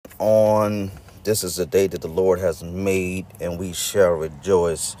on. This is the day that the Lord has made, and we shall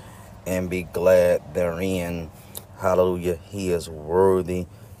rejoice and be glad therein. Hallelujah. He is worthy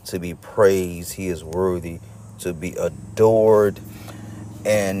to be praised. He is worthy to be adored.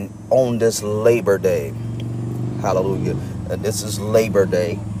 And on this Labor Day, hallelujah. This is Labor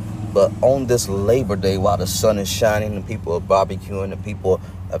Day. But on this Labor Day, while the sun is shining and people are barbecuing and people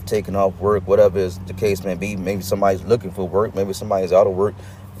have taken off work, whatever is the case may be, maybe somebody's looking for work, maybe somebody's out of work.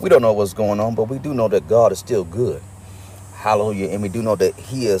 We don't know what's going on, but we do know that God is still good. Hallelujah. And we do know that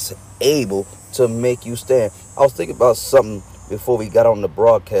He is able to make you stand. I was thinking about something before we got on the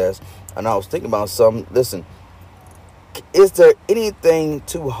broadcast, and I was thinking about something. Listen, is there anything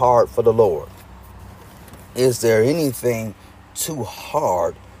too hard for the Lord? Is there anything too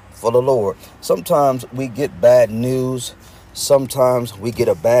hard for the Lord? Sometimes we get bad news. Sometimes we get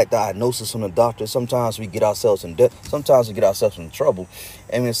a bad diagnosis from the doctor. Sometimes we get ourselves in debt. Sometimes we get ourselves in trouble.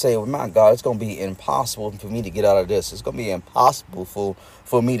 And we say, well, my God, it's going to be impossible for me to get out of this. It's going to be impossible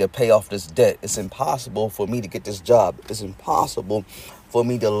for me to pay off this debt. It's impossible for me to get this job. It's impossible for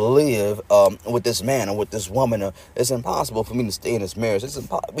me to live with this man or with this woman. Or it's impossible for me to stay in this marriage.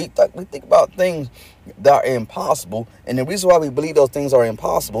 We think about things that are impossible. And the reason why we believe those things are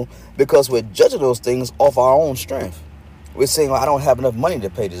impossible, because we're judging those things off our own strength. We're saying, well, I don't have enough money to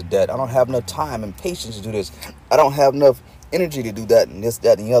pay this debt. I don't have enough time and patience to do this. I don't have enough energy to do that and this,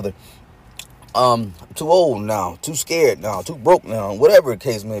 that, and the other. I'm too old now, too scared now, too broke now, whatever the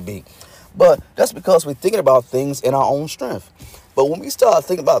case may be. But that's because we're thinking about things in our own strength. But when we start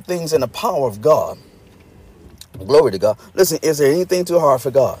thinking about things in the power of God, glory to God. Listen, is there anything too hard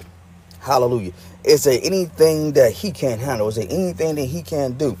for God? Hallelujah. Is there anything that He can't handle? Is there anything that He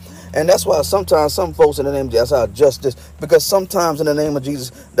can't do? And that's why sometimes some folks in the name of Jesus, that's how justice, because sometimes in the name of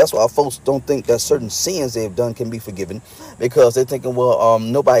Jesus, that's why folks don't think that certain sins they've done can be forgiven, because they're thinking, well,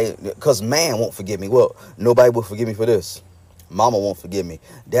 nobody, because man won't forgive me. Well, nobody will forgive me for this. Mama won't forgive me.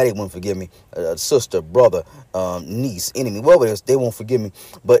 Daddy won't forgive me. Sister, brother, niece, enemy, whatever it is, they won't forgive me.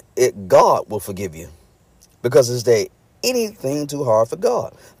 But God will forgive you, because is there anything too hard for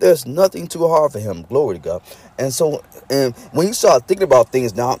God? There's nothing too hard for Him. Glory to God. And so when you start thinking about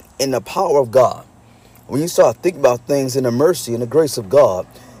things now in the power of God, when you start thinking about things in the mercy and the grace of God,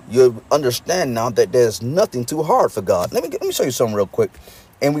 you understand now that there's nothing too hard for God. Let me show you something real quick.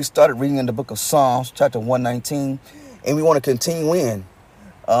 And we started reading in the book of Psalms, chapter 119, and we want to continue in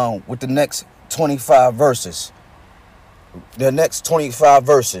with the next 25 verses. The next 25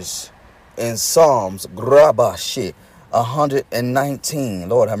 verses in Psalms, Grabashit. 119.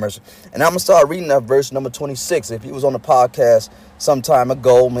 Lord have mercy. And I'm going to start reading that verse number 26. If you was on the podcast some time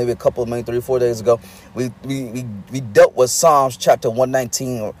ago, maybe 3 or 4 days ago, we dealt with Psalms chapter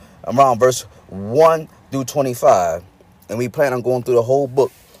 119 around verse 1 through 25. And we plan on going through the whole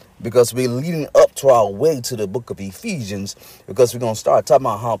book, because we're leading up to our way to the book of Ephesians, because we're going to start talking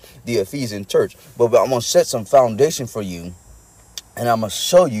about how the Ephesian church. But I'm going to set some foundation for you. And I'm going to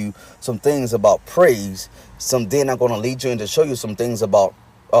show you some things about praise. Then I'm going to lead you in to show you some things about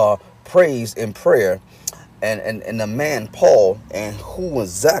praise and prayer. And the man, Paul, and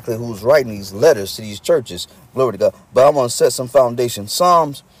who's writing these letters to these churches. Glory to God. But I'm going to set some foundation.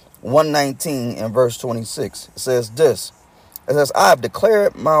 Psalms 119 and verse 26. It says this. It says, I have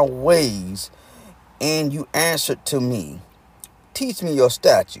declared my ways, and you answered to me. Teach me your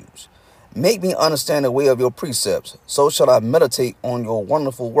statutes. Make me understand the way of your precepts. So shall I meditate on your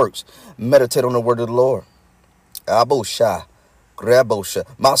wonderful works. Meditate on the word of the Lord. Abosha, Grabosha.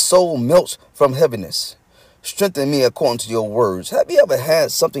 My soul melts from heaviness. Strengthen me according to your words. Have you ever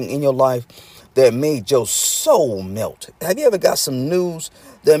had something in your life that made your soul melt? Have you ever got some news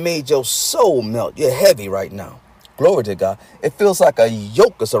that made your soul melt? You're heavy right now. Glory to God. It feels like a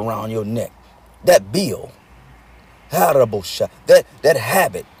yoke is around your neck. That bill. That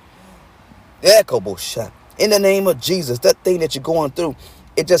habit. In the name of Jesus, that thing that you're going through,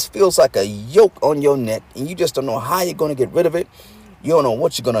 it just feels like a yoke on your neck, and you just don't know how you're going to get rid of it. You don't know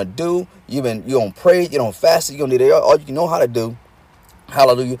what you're going to do. You don't pray, you don't fast, you don't need it. All you know how to do.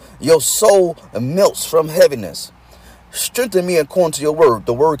 Hallelujah. Your soul melts from heaviness. Strengthen me according to your word.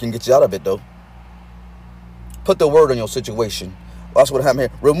 The word can get you out of it, though. Put the word on your situation. That's what happened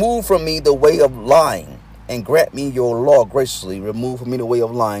here. Remove from me the way of lying, and grant me your law graciously. Remove from me the way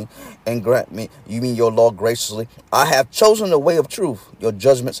of lying, and grant me, you mean your law graciously. I have chosen the way of truth. Your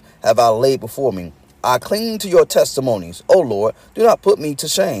judgments have I laid before me. I cling to your testimonies. O Lord, do not put me to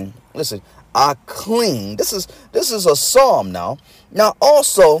shame. Listen, I cling. This is a psalm now. Now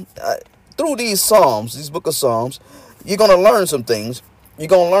also, through these psalms, these book of Psalms, you're going to learn some things. You're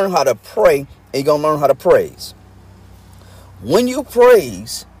going to learn how to pray, and you're going to learn how to praise. When you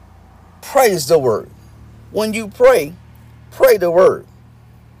praise, praise the word. When you pray, pray the word.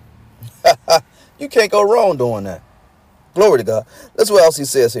 You can't go wrong doing that. Glory to God. That's what else he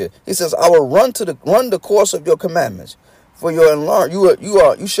says here. He says, I will run the course of your commandments. For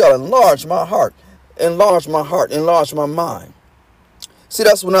you shall enlarge my heart, enlarge my mind. See,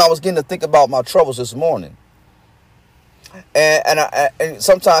 that's when I was getting to think about my troubles this morning. And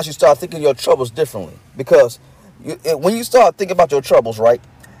sometimes you start thinking your troubles differently. Because when you start thinking about your troubles, right?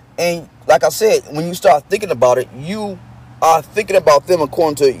 And like I said, when you start thinking about it, you are thinking about them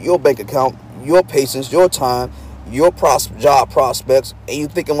according to your bank account, your patience, your time, your job prospects. And you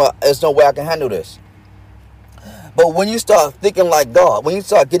thinking, well, there's no way I can handle this. But when you start thinking like God, when you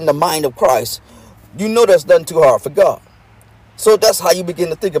start getting the mind of Christ, you know there's nothing too hard for God. So that's how you begin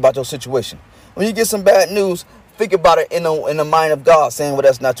to think about your situation. When you get some bad news, think about it in the mind of God, saying, well,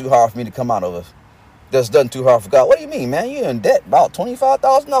 that's not too hard for me to come out of it. That's nothing too hard for God. What do you mean, man? You're in debt about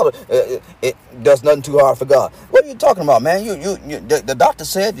 $25,000. That's nothing too hard for God. What are you talking about, man? The doctor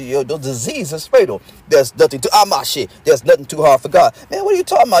said the disease is fatal. There's nothing There's nothing too hard for God. Man, what are you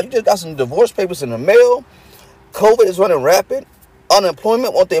talking about? You just got some divorce papers in the mail. COVID is running rapid.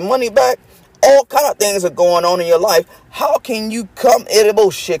 Unemployment, want their money back. All kind of things are going on in your life. How can you come in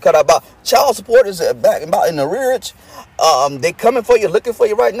bullshit about child support is back about in the rearage? They coming for you, looking for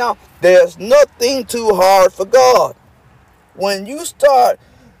you right now. There's nothing too hard for God. When you start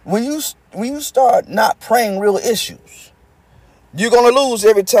not praying real issues, you're gonna lose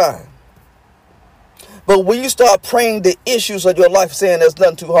every time. But when you start praying the issues of your life, saying there's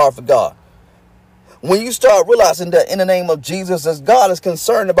nothing too hard for God, when you start realizing that in the name of Jesus, as God is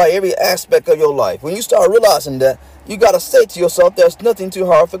concerned about every aspect of your life, when you start realizing that, you got to say to yourself, there's nothing too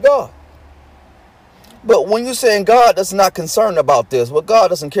hard for God. But when you're saying God is not concerned about this, well, God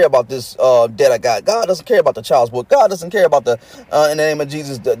doesn't care about this debt I got. God doesn't care about the child support. God doesn't care about the, in the name of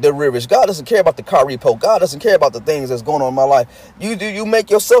Jesus, the rivers. God doesn't care about the car repo. God doesn't care about the things that's going on in my life. You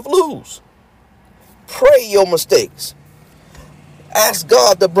make yourself lose. Pray your mistakes. Ask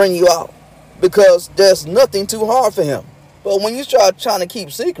God to bring you out. Because there's nothing too hard for him. But when you start trying to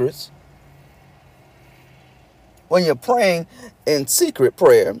keep secrets, when you're praying in secret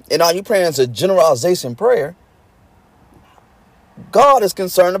prayer, and all you praying is a generalization prayer, God is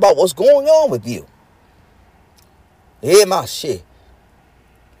concerned about what's going on with you. Hear my shit.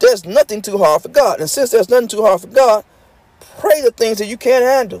 There's nothing too hard for God. And since there's nothing too hard for God, pray the things that you can't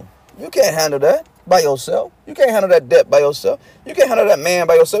handle. You can't handle that by yourself. You can't handle that debt by yourself. You can't handle that man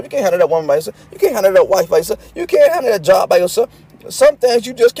by yourself. You can't handle that woman by yourself. You can't handle that wife by yourself. You can't handle that job by yourself. Some things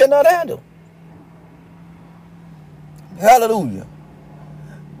you just cannot handle. Hallelujah.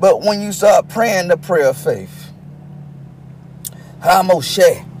 But when you start praying the prayer of faith,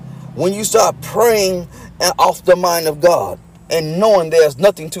 Hamoshe, when you start praying off the mind of God and knowing there's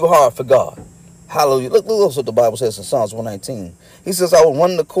nothing too hard for God. Hallelujah. Look what the Bible says in Psalms 119. He says, I will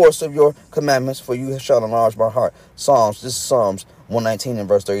run the course of your commandments, for you shall enlarge my heart. This is Psalms 119 and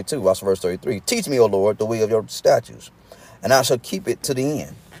verse 32. Watch verse 33. Teach me, O Lord, the way of your statutes, and I shall keep it to the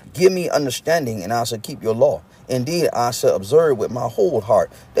end. Give me understanding, and I shall keep your law. Indeed, I shall observe with my whole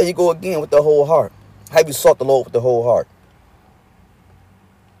heart. There you go again with the whole heart. Have you sought the Lord with the whole heart?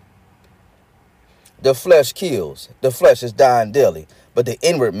 The flesh kills. The flesh is dying daily, but the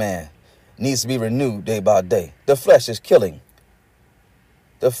inward man needs to be renewed day by day. The flesh is killing.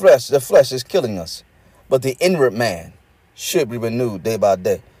 The flesh is killing us. But the inward man should be renewed day by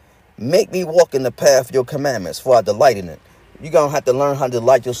day. Make me walk in the path of your commandments, for I delight in it. You're going to have to learn how to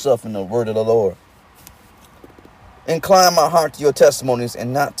delight yourself in the word of the Lord. Incline my heart to your testimonies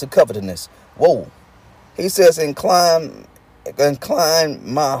and not to covetousness. Whoa. He says, incline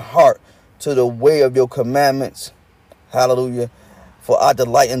my heart to the way of your commandments. Hallelujah. For I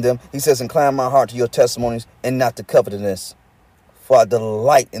delight in them. He says, incline my heart to your testimonies and not to covetousness. For I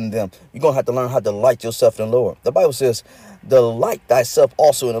delight in them. You're going to have to learn how to delight yourself in the Lord. The Bible says, delight thyself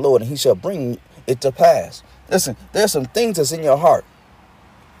also in the Lord, and he shall bring it to pass. Listen, there's some things that's in your heart.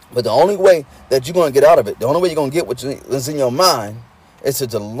 But the only way that you're going to get out of it, the only way you're going to get what is in your mind, is to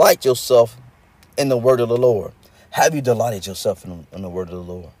delight yourself in the word of the Lord. Have you delighted yourself in the word of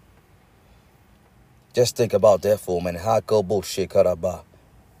the Lord? Just think about that for a minute.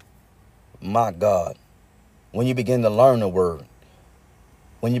 My God, when you begin to learn the word,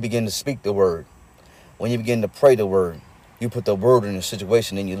 when you begin to speak the word, when you begin to pray the word, you put the word in a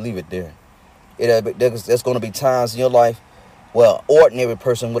situation and you leave it there. There's going to be times in your life where an ordinary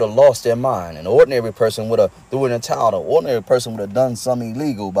person would have lost their mind. An ordinary person would have threw in a towel. An ordinary person would have done something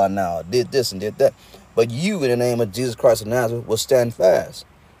illegal by now, did this and did that. But you, in the name of Jesus Christ of Nazareth, will stand fast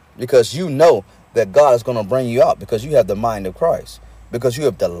because you know that God is going to bring you out because you have the mind of Christ. because you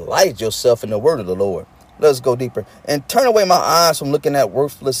have delighted yourself in the word of the Lord. Let's go deeper. And turn away my eyes from looking at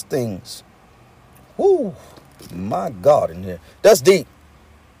worthless things. Whoo, my God in here. That's deep.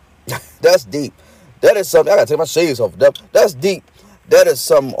 That's deep. That is something. I got to take my shades off. That's deep. That is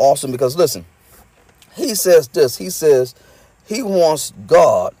something awesome, because listen, he says this. He says he wants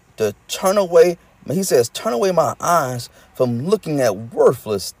God to turn away. He says, turn away my eyes from looking at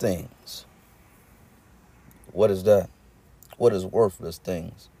worthless things. What is that? What is worthless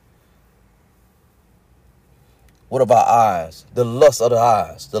things? What of our eyes? The lust of the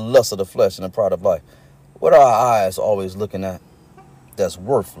eyes, the lust of the flesh, and the pride of life. What are our eyes always looking at that's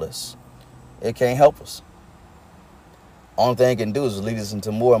worthless? It can't help us. Only thing it can do is lead us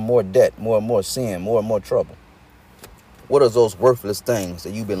into more and more debt, more and more sin, more and more trouble. What are those worthless things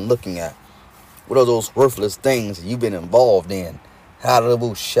that you've been looking at? What are those worthless things that you've been involved in?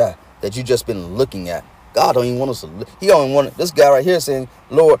 Hallelujah, that you just been looking at. God don't even want us to look. He don't even want it. This guy right here saying,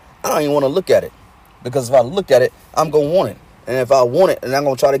 Lord, I don't even want to look at it. Because if I look at it, I'm going to want it. And if I want it, then I'm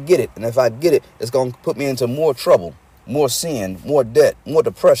going to try to get it. And if I get it, it's going to put me into more trouble, more sin, more debt, more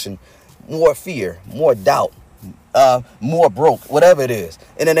depression, more fear, more doubt, more broke, whatever it is.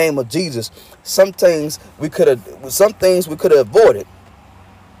 In the name of Jesus, some things we could have avoided.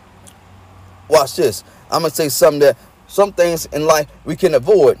 Watch this. I'm going to say some things in life we can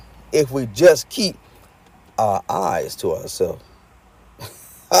avoid if we just keep our eyes to ourselves.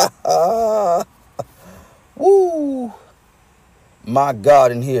 Woo, my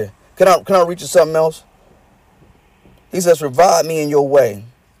God in here. Can I reach you something else? He says, revive me in your way.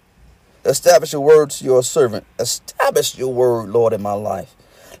 Establish your word to your servant. Establish your word, Lord, in my life.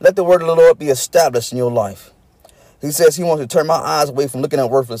 Let the word of the Lord be established in your life. He says he wants to turn my eyes away from looking at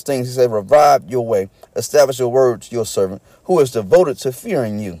worthless things. He said, revive your way. Establish your word to your servant, who is devoted to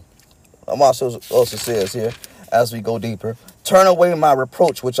fearing you. Also says here, as we go deeper, turn away my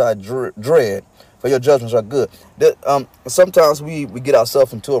reproach, which I dread, for your judgments are good. Sometimes we get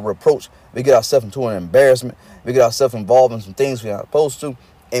ourselves into a reproach. We get ourselves into an embarrassment. We get ourselves involved in some things we're not supposed to.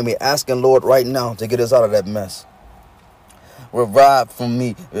 And we're asking Lord right now to get us out of that mess. Revive from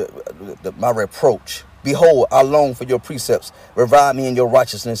me my reproach. Behold, I long for your precepts. Revive me in your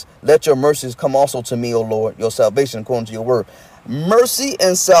righteousness. Let your mercies come also to me, O Lord, your salvation according to your word. Mercy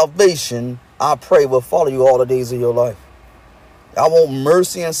and salvation, I pray, will follow you all the days of your life. I want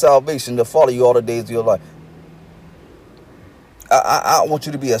mercy and salvation to follow you all the days of your life. I want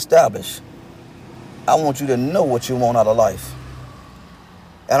you to be established. I want you to know what you want out of life.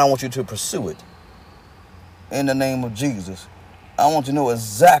 And I want you to pursue it. In the name of Jesus. I want you to know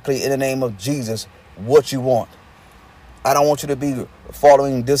exactly in the name of Jesus what you want. I don't want you to be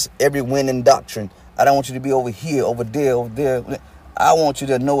following this every wind and doctrine. I don't want you to be over here, over there, over there. I want you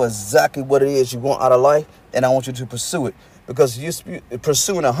to know exactly what it is you want out of life, and I want you to pursue it. Because you're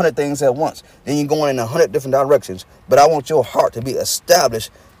pursuing 100 things at once. Then you're going in 100 different directions. But I want your heart to be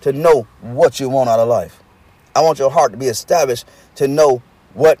established to know what you want out of life. I want your heart to be established to know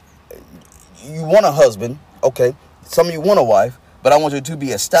what you want a husband. Okay, some of you want a wife. But I want you to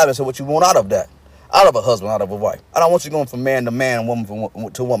be established in what you want out of that. Out of a husband, out of a wife. I don't want you going from man to man, woman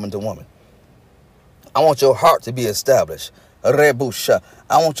to woman to woman. I want your heart to be established. Rebusha.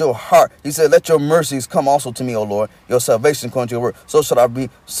 I want your heart. He said, let your mercies come also to me, O Lord, your salvation according to your word. So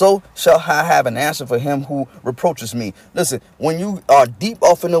shall I have an answer for him who reproaches me. Listen, when you are deep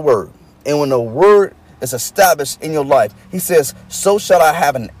off in the word, and when the word is established in your life, he says, so shall I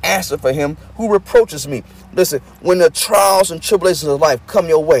have an answer for him who reproaches me. Listen, when the trials and tribulations of life come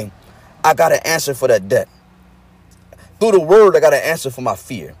your way, I got an answer for that debt. Through the word, I got an answer for my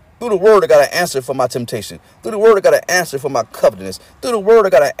fear. Through the word, I got an answer for my temptation. Through the word, I got an answer for my covetousness. Through the word, I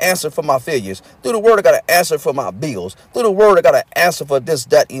got an answer for my failures. Through the word, I got an answer for my bills. Through the word, I got an answer for this,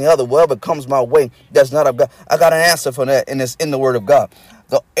 that, and the other. Whatever comes my way that's not of God, I got an answer for that in the word of God.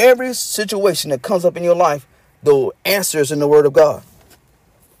 So every situation that comes up in your life, the answer is in the word of God.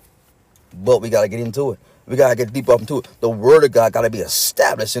 But we got to get into it. We got to get deep up into it. The word of God got to be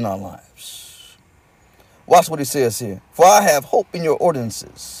established in our lives. Watch what he says here. For I have hope in your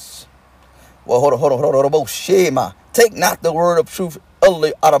ordinances. Well, hold on. Shema. Take not the word of truth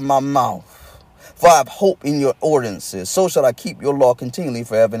utterly out of my mouth. For I have hope in your ordinances. So shall I keep your law continually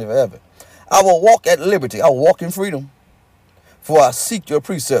forever and ever. I will walk at liberty. I will walk in freedom. For I seek your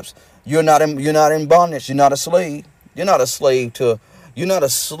precepts. You're not in bondage. You're not a slave. You're not a slave to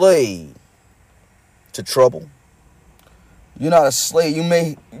trouble. You're not a slave. You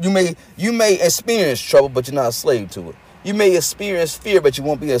may experience trouble, but you're not a slave to it. You may experience fear, but you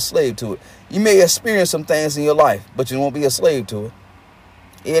won't be a slave to it. You may experience some things in your life, but you won't be a slave to it.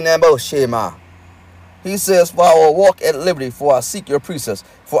 In that Shema. He says, for I will walk at liberty, for I seek your precepts.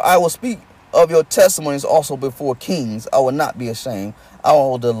 For I will speak of your testimonies also before kings. I will not be ashamed. I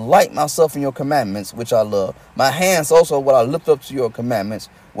will delight myself in your commandments, which I love. My hands also will I lift up to your commandments,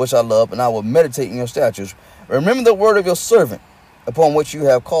 which I love, and I will meditate in your statutes. Remember the word of your servant, upon which you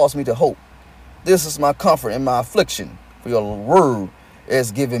have caused me to hope. This is my comfort in my affliction, for your word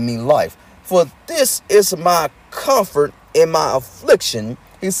is giving me life. For this is my comfort in my affliction.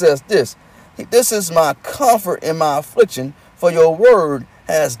 He says this. This is my comfort in my affliction, for your word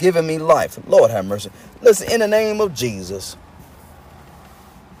has given me life. Lord have mercy. Listen, in the name of Jesus,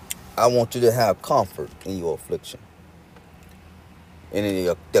 I want you to have comfort in your affliction.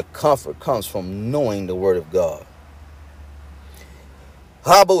 And the comfort comes from knowing the word of God.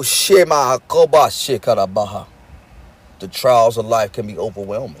 The trials of life can be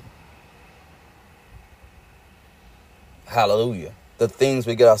overwhelming. Hallelujah. The things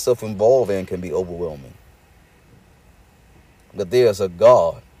we get ourselves involved in can be overwhelming. But there's a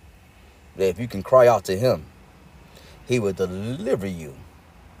God that if you can cry out to him, he will deliver you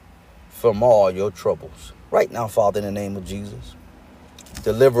from all your troubles. Right now, Father, in the name of Jesus,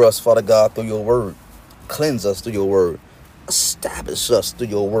 deliver us, Father God, through your word. Cleanse us through your word. Establish us through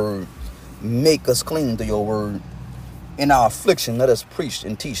your word. Make us clean through your word. In our affliction, let us preach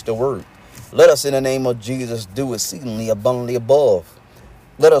and teach the word. Let us, in the name of Jesus, do exceedingly abundantly above.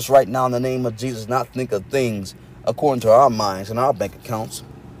 Let us right now, in the name of Jesus, not think of things according to our minds and our bank accounts.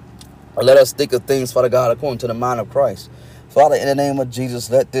 Or let us think of things, Father God, according to the mind of Christ. Father, in the name of Jesus,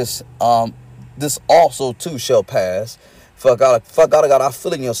 let this also too shall pass. Father God, I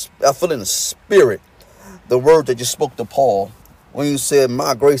feel in the spirit the word that you spoke to Paul when you said,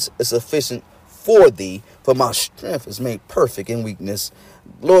 my grace is sufficient for thee, for my strength is made perfect in weakness.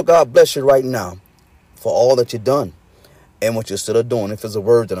 Lord God, bless you right now for all that you've done and what you're still doing. If it's a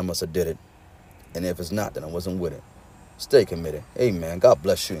word, then I must have did it. And if it's not, then I wasn't with it. Stay committed. Amen. God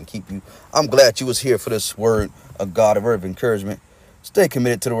bless you and keep you. I'm glad you was here for this word of God, a word of encouragement. Stay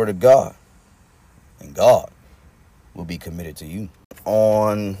committed to the word of God. And God will be committed to you.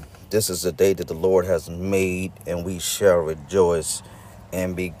 This is the day that the Lord has made, and we shall rejoice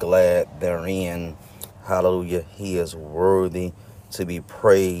and be glad therein. Hallelujah. He is worthy to be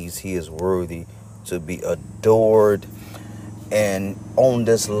praised. He is worthy to be adored. And on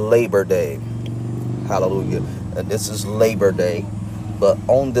this Labor Day, hallelujah, and this is Labor Day, but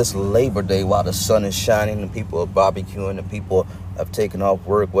on this Labor Day, while the sun is shining and people are barbecuing and people have taken off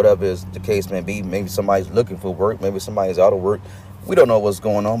work, whatever is the case may be, maybe somebody's looking for work, maybe somebody's out of work, we don't know what's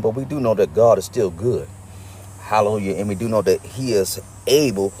going on, but we do know that God is still good. Hallelujah. And we do know that he is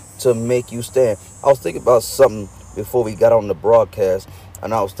able to make you stand. I was thinking about something before we got on the broadcast,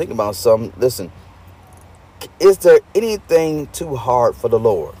 and I was thinking about something. Listen, is there anything too hard for the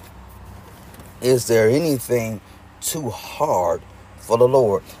Lord? Is there anything too hard for the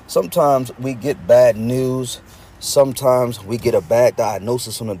Lord? Sometimes we get bad news. Sometimes we get a bad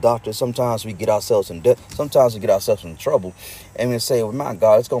diagnosis from the doctor. Sometimes we get ourselves in debt. Sometimes we get ourselves in trouble. And we say, well, my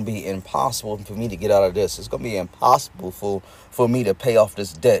God, it's going to be impossible for me to get out of this. It's going to be impossible for me to pay off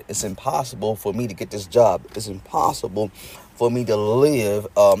this debt. It's impossible for me to get this job. It's impossible for me to live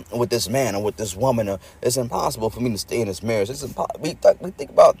with this man or with this woman. It's impossible for me to stay in this marriage. We think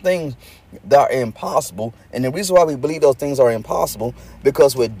about things that are impossible. And the reason why we believe those things are impossible,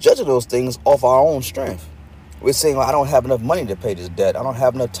 because we're judging those things off our own strength. We're saying, well, I don't have enough money to pay this debt. I don't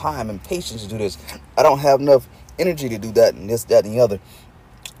have enough time and patience to do this. I don't have enough energy to do that and this, that, and the other.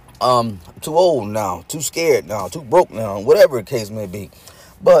 I'm too old now, too scared now, too broke now, whatever the case may be.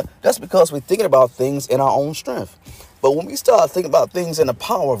 But that's because we're thinking about things in our own strength. But when we start thinking about things in the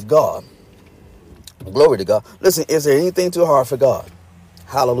power of God, glory to God. Listen, is there anything too hard for God?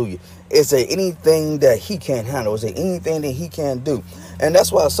 Hallelujah. Is there anything that he can't handle? Is there anything that he can't do? And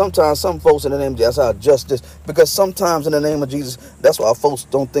that's why sometimes some folks in the name of Jesus are justice, because sometimes in the name of Jesus, that's why folks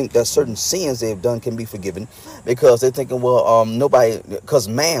don't think that certain sins they've done can be forgiven, because they're thinking, well, nobody, because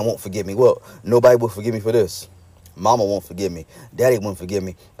man won't forgive me. Well, nobody will forgive me for this. Mama won't forgive me. Daddy won't forgive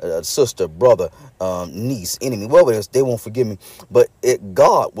me. Sister, brother, niece, enemy, whatever it is, they won't forgive me. But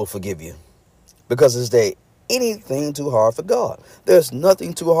God will forgive you, because is there anything too hard for God? There's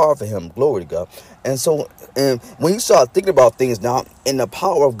nothing too hard for him. Glory to God. And so, and when you start thinking about things now in the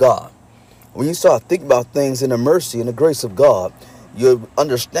power of God, when you start thinking about things in the mercy and the grace of God, you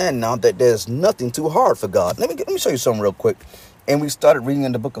understand now that there's nothing too hard for God. Let me show you something real quick. And we started reading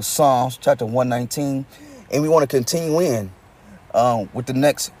in the book of Psalms, chapter 119, and we want to continue in with the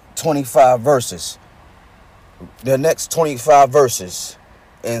next 25 verses. The next 25 verses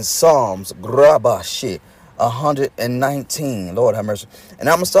in Psalms, 119. Lord have mercy. And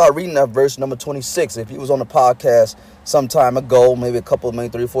I'm going to start reading that verse number 26. If you was on the podcast some time ago, maybe maybe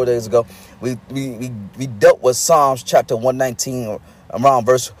 3 or 4 days ago, we dealt with Psalms chapter 119 around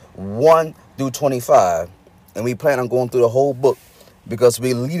verse 1 through 25. And we plan on going through the whole book, because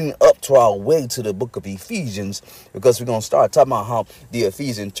we're leading up to our way to the book of Ephesians, because we're going to start talking about how the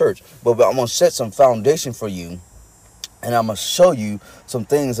Ephesian church. But I'm going to set some foundation for you, and I'm going to show you some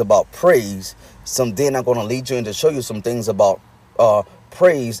things about praise. Then I'm going to lead you into show you some things about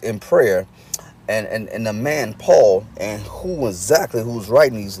praise and prayer, and the man Paul, and who's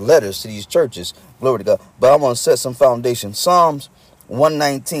writing these letters to these churches. Glory to God. But I'm going to set some foundation. Psalms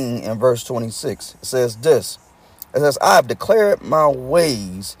 119 and verse 26 says this. It says, I have declared my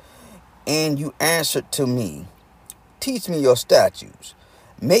ways, and you answered to me. Teach me your statutes.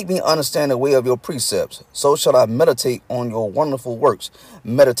 Make me understand the way of your precepts. So shall I meditate on your wonderful works.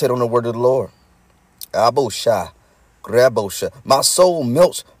 Meditate on the word of the Lord. Abosha, Grabosha. My soul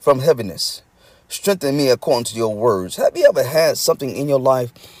melts from heaviness. Strengthen me according to your words. Have you ever had something in your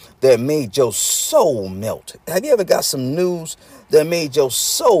life that made your soul melt? Have you ever got some news that made your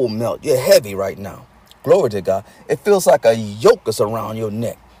soul melt? You're heavy right now. Glory to God. It feels like a yoke is around your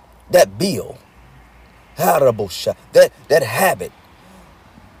neck. That bill. That habit.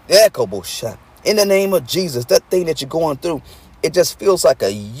 In the name of Jesus, that thing that you're going through, it just feels like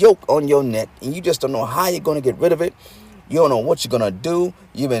a yoke on your neck, and you just don't know how you're going to get rid of it. You don't know what you're going to do.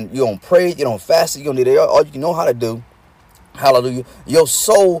 You don't pray. You don't fast. You don't need it. All you know how to do. Hallelujah. Your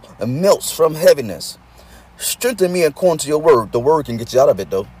soul melts from heaviness. Strengthen me according to your word. The word can get you out of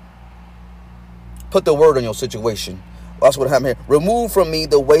it, though. Put the word on your situation. That's what happened here. Remove from me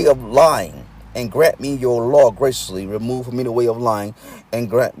the way of lying, and grant me your law graciously. Remove from me the way of lying, and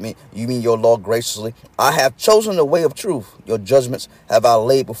grant me, you mean your law graciously. I have chosen the way of truth. Your judgments have I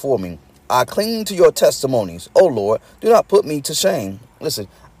laid before me. I cling to your testimonies. O Lord, do not put me to shame. Listen,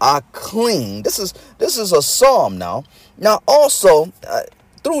 I cling. This is a psalm now. Now also,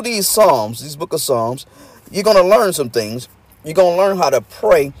 through these psalms, these book of Psalms, you're going to learn some things. You're going to learn how to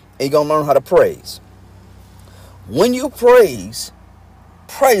pray, and you're going to learn how to praise. When you praise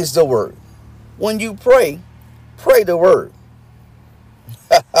the word. When you pray the word.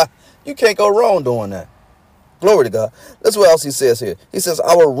 You can't go wrong doing that. Glory to God. That's what else he says here. He says,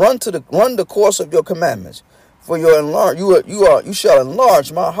 I will run the course of your commandments. For you shall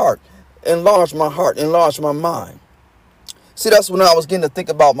enlarge my heart. Enlarge my heart. Enlarge my mind. See, that's when I was getting to think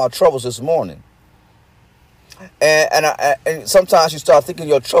about my troubles this morning. And sometimes you start thinking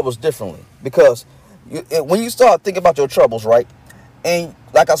your troubles differently, because when you start thinking about your troubles, right? And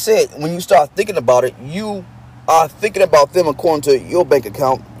like I said, when you start thinking about it, you are thinking about them according to your bank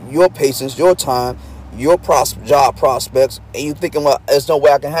account, your patience, your time, your job prospects, and you thinking, well, there's no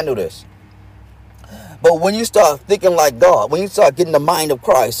way I can handle this. But when you start thinking like God, when you start getting the mind of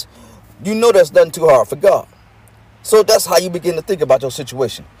Christ, you know there's nothing too hard for God. So that's how you begin to think about your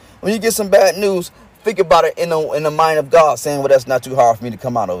situation. When you get some bad news, think about it in the mind of God, saying, well, that's not too hard for me to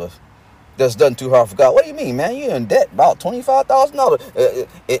come out of it. That's nothing too hard for God. What do you mean, man? You're in debt about $25,000.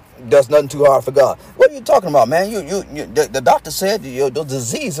 It does nothing too hard for God. What are you talking about, man? The doctor said your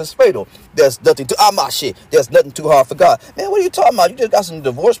disease is fatal. There's nothing There's nothing too hard for God. Man, what are you talking about? You just got some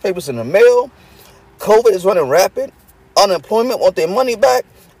divorce papers in the mail. COVID is running rapid. Unemployment, want their money back.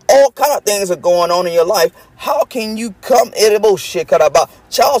 All kind of things are going on in your life. How can you come about?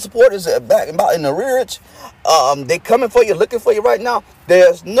 Child support is back about in the rearage. They coming for you, looking for you right now.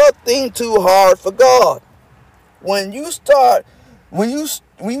 There's nothing too hard for God. When you start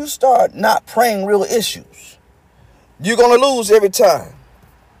not praying real issues, you're gonna lose every time.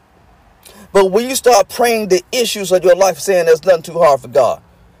 But when you start praying the issues of your life, saying there's nothing too hard for God,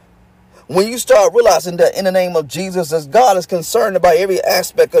 when you start realizing that in the name of Jesus, as God is concerned about every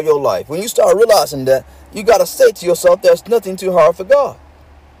aspect of your life, when you start realizing that, you got to say to yourself, there's nothing too hard for God.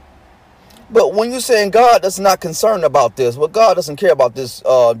 But when you're saying God is not concerned about this, well, God doesn't care about this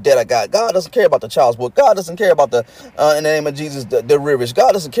debt I got. God doesn't care about the child's book. God doesn't care about the, in the name of Jesus, the rivers.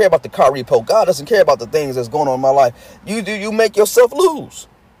 God doesn't care about the car repo. God doesn't care about the things that's going on in my life. You make yourself lose.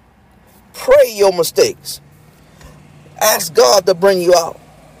 Pray your mistakes. Ask God to bring you out,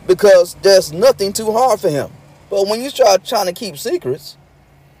 because there's nothing too hard for him. But when you start trying to keep secrets,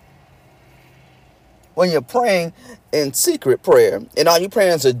 when you're praying in secret prayer, and all you're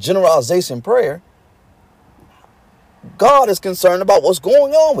praying is a generalization prayer, God is concerned about what's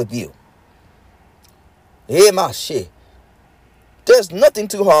going on with you. Hear my shit. There's nothing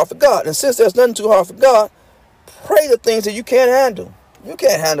too hard for God. And since there's nothing too hard for God, pray the things that you can't handle. You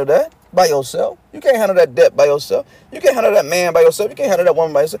can't handle that. by yourself. You can't handle that debt by yourself. You can't handle that man by yourself. You can't handle that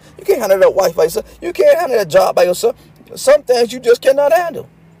woman by yourself. You can't handle that wife by yourself. You can't handle that job by yourself. Some things you just cannot handle.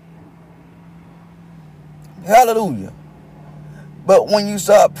 Hallelujah. But when you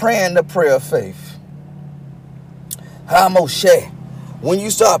start praying the prayer of faith, when you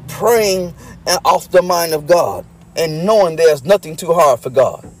start praying off the mind of God and knowing there's nothing too hard for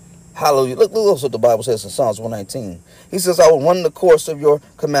God. Hallelujah. Look what the Bible says in Psalms 119. He says, I will run the course of your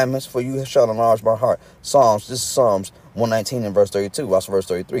commandments, for you shall enlarge my heart. This is Psalms 119 and verse 32. Watch verse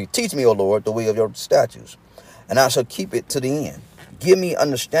 33. Teach me, O Lord, the way of your statutes, and I shall keep it to the end. Give me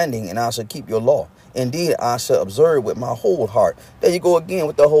understanding, and I shall keep your law. Indeed, I shall observe with my whole heart. There you go again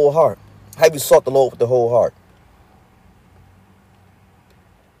with the whole heart. Have you sought the Lord with the whole heart?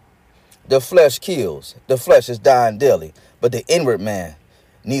 The flesh kills. The flesh is dying daily. But the inward man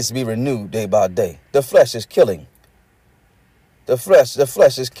needs to be renewed day by day. The flesh is killing. The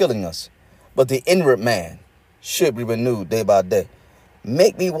flesh is killing us. But the inward man should be renewed day by day.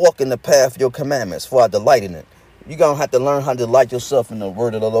 Make me walk in the path of your commandments, for I delight in it. You're going to have to learn how to delight yourself in the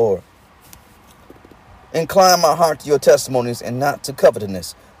word of the Lord. Incline my heart to your testimonies and not to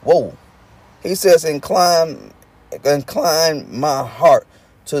covetousness. Whoa. He says, incline my heart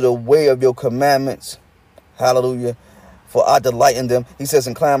to the way of your commandments. Hallelujah. For I delight in them. He says,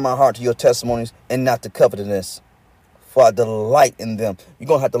 incline my heart to your testimonies and not to covetousness. For I delight in them. You're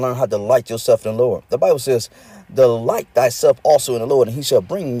going to have to learn how to delight yourself in the Lord. The Bible says, delight thyself also in the Lord, and he shall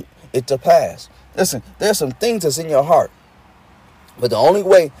bring it to pass. Listen, there's some things that's in your heart. But the only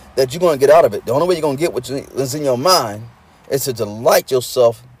way that you're going to get out of it, the only way you're going to get what is in your mind is to delight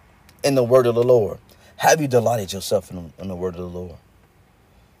yourself in the word of the Lord. Have you delighted yourself in the word of the Lord?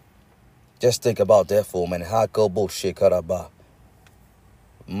 Just think about that for a minute.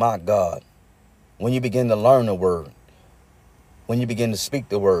 My God, when you begin to learn the word, when you begin to speak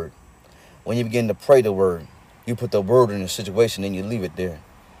the word, when you begin to pray the word, you put the word in a situation and you leave it there.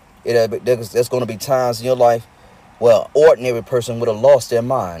 There's going to be times in your life where an ordinary person would have lost their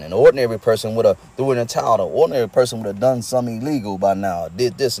mind. An ordinary person would have threw in a towel. An ordinary person would have done something illegal by now,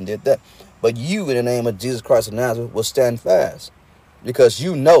 did this and did that. But you, in the name of Jesus Christ of Nazareth, will stand fast because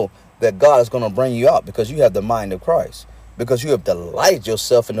you know that God is going to bring you out because you have the mind of Christ, because you have delighted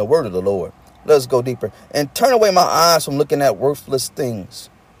yourself in the word of the Lord. Let's go deeper and turn away my eyes from looking at worthless things.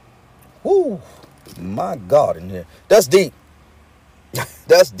 Whoo, my God in here. That's deep.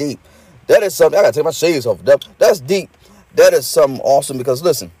 That's deep. That is something. I got to take my shades off. That's deep. That is something awesome because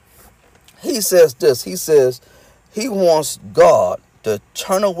listen, he says this. He says he wants God to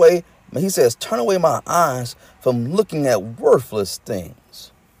turn away. He says, turn away my eyes from looking at worthless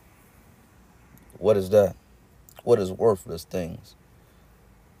things. What is that? What is worthless things?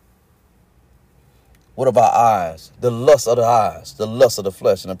 What of our eyes? The lust of the eyes, the lust of the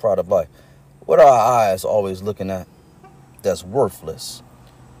flesh, and the pride of life. What are our eyes always looking at that's worthless?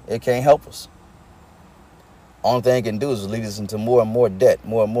 It can't help us. Only thing it can do is lead us into more and more debt,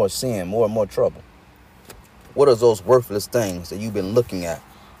 more and more sin, more and more trouble. What are those worthless things that you've been looking at?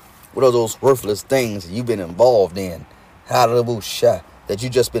 What are those worthless things that you've been involved in? Hallelujah, that you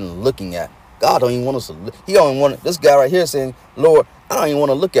just been looking at. God don't even want us to look. He don't even want this guy right here saying, Lord, I don't even want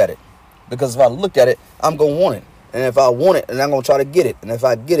to look at it. Because if I look at it, I'm going to want it. And if I want it, then I'm going to try to get it. And if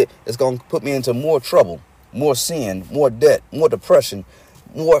I get it, it's going to put me into more trouble, more sin, more debt, more depression,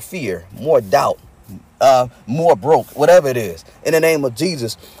 more fear, more doubt, more broke, whatever it is. In the name of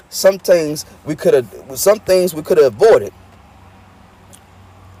Jesus, some things we could have avoided.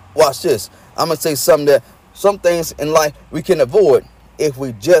 Watch this. I'm going to say some things in life we can avoid if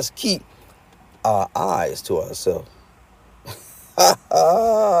we just keep our eyes to ourselves.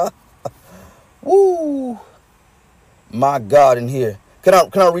 Woo. My God in here. Can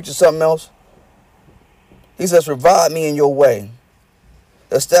I reach you something else? He says, revive me in your way.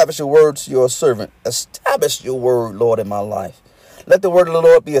 Establish your word to your servant. Establish your word, Lord, in my life. Let the word of the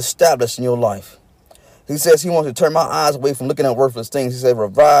Lord be established in your life. He says he wants to turn my eyes away from looking at worthless things. He said,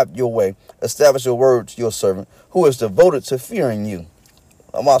 revive your way. Establish your word to your servant, who is devoted to fearing you.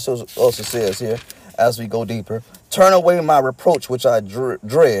 Also says here, as we go deeper, turn away my reproach, which I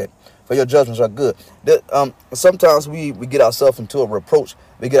dread, for your judgments are good. Sometimes we get ourselves into a reproach.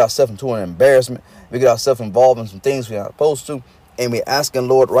 We get ourselves into an embarrassment. We get ourselves involved in some things we're not supposed to. And we're asking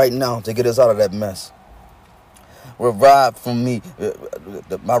Lord right now to get us out of that mess. Revive from me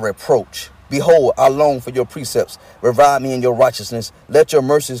my reproach. Behold, I long for your precepts. Revive me in your righteousness. Let your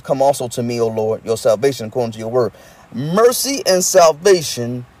mercies come also to me, O Lord, your salvation according to your word. Mercy and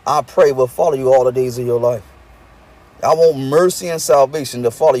salvation, I pray, will follow you all the days of your life. I want mercy and salvation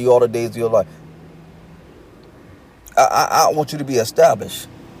to follow you all the days of your life. I want you to be established.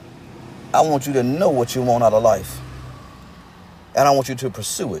 I want you to know what you want out of life. And I want you to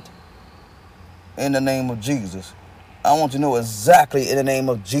pursue it in the name of Jesus. I want you to know exactly in the name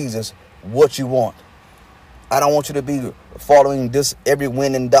of Jesus what you want. I don't want you to be following this every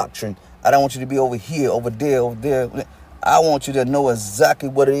winning doctrine. I don't want you to be over here, over there, over there. I want you to know exactly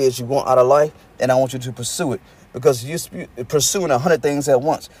what it is you want out of life, and I want you to pursue it. Because you're pursuing 100 things at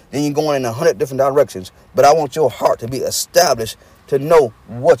once, then you're going in 100 different directions. But I want your heart to be established to know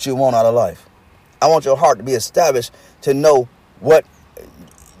what you want out of life. I want your heart to be established to know what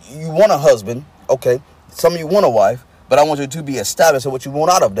you want a husband. Okay, some of you want a wife, but I want you to be established in what you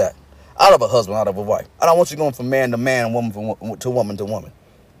want out of that. Out of a husband, out of a wife. I don't want you going from man to man, woman to woman to woman.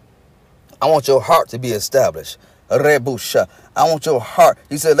 I want your heart to be established. Rebusha. I want your heart.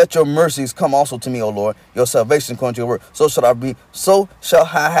 He said, let your mercies come also to me, O Lord. Your salvation according to your word. So shall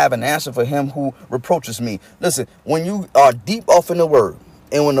I have an answer for him who reproaches me. Listen, when you are deep off in the word,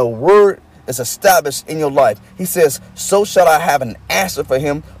 and when the word is established in your life, he says, so shall I have an answer for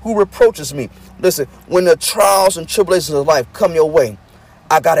him who reproaches me. Listen, when the trials and tribulations of life come your way,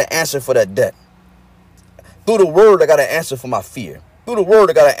 I got an answer for that debt. Through the word, I got an answer for my fear. Through the word,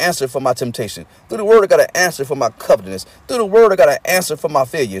 I got an answer for my temptation. Through the word, I got an answer for my covetousness. Through the word, I got an answer for my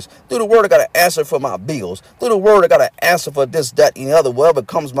failures. Through the word, I got an answer for my bills. Through the word, I got an answer for this, that, and the other. Whatever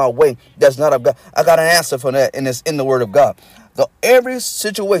comes my way that's not of God, I got an answer for that, and it's in the word of God. So every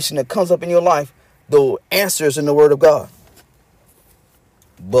situation that comes up in your life, the answer is in the word of God.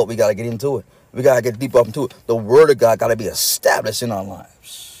 But we got to get into it. We got to get deep up into it. The word of God got to be established in our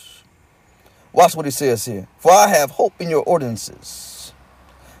lives. Watch what he says here. For I have hope in your ordinances.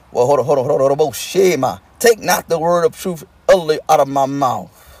 Well, hold on. Shema. Take not the word of truth utterly out of my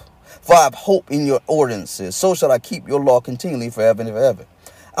mouth. For I have hope in your ordinances. So shall I keep your law continually forever and ever.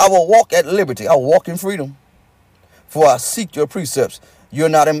 I will walk at liberty. I will walk in freedom. For I seek your precepts. You're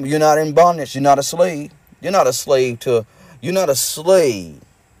not in bondage. You're not a slave. You're not a slave to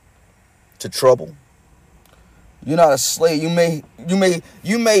trouble. You're not a slave. You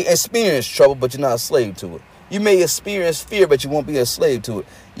may experience trouble, but you're not a slave to it. You may experience fear, but you won't be a slave to it.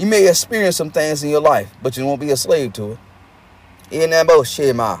 You may experience some things in your life, but you won't be a slave to it.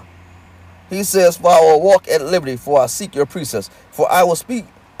 He says, for I will walk at liberty, for I seek your precepts. For I will speak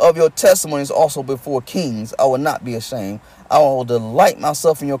of your testimonies also before kings. I will not be ashamed. I will delight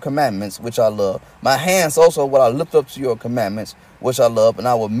myself in your commandments, which I love. My hands also will I lift up to your commandments, which I love, and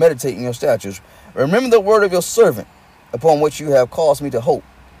I will meditate in your statutes. Remember the word of your servant, upon which you have caused me to hope.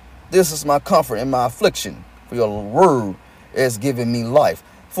 This is my comfort in my affliction, for your word is giving me life.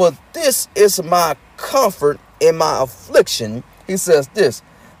 For this is my comfort in my affliction. He says this.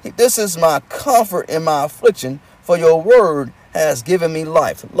 This is my comfort in my affliction, for your word has given me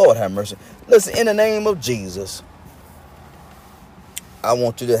life. Lord have mercy. Listen, in the name of Jesus, I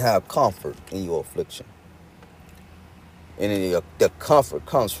want you to have comfort in your affliction. And the comfort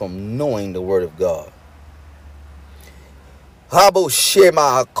comes from knowing the word of God.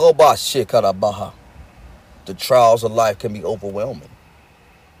 The trials of life can be overwhelming.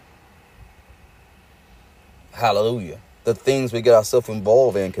 Hallelujah. The things we get ourselves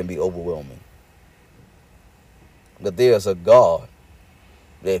involved in can be overwhelming. But there's a God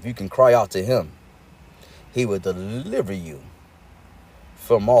that if you can cry out to him, he will deliver you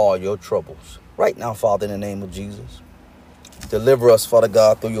from all your troubles. Right now, Father, in the name of Jesus, deliver us, Father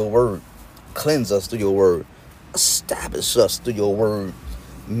God, through your word. Cleanse us through your word. Establish us through your word.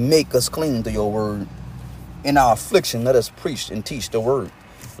 Make us clean through your word. In our affliction, let us preach and teach the word.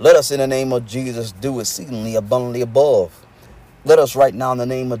 Let us, in the name of Jesus, do exceedingly abundantly above. Let us right now, in the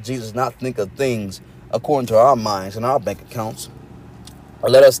name of Jesus, not think of things according to our minds and our bank accounts. Or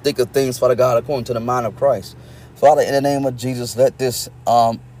let us think of things, Father God, according to the mind of Christ. Father, in the name of Jesus, let this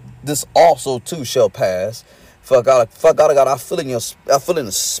also too shall pass. Father God, I feel in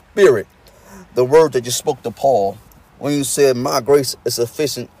the spirit the word that you spoke to Paul when you said, my grace is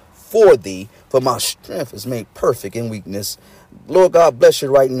sufficient for thee, for my strength is made perfect in weakness. Lord God, bless you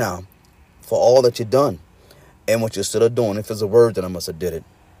right now for all that you've done and what you're still doing. If it's a word, then I must have did it.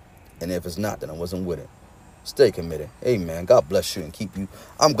 And if it's not, then I wasn't with it. Stay committed. Amen. God bless you and keep you.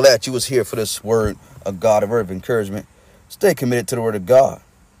 I'm glad you was here for this word of God, a word of encouragement. Stay committed to the word of God.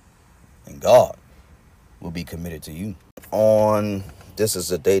 And God will be committed to you. This is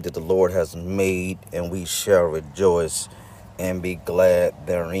the day that the Lord has made, and we shall rejoice and be glad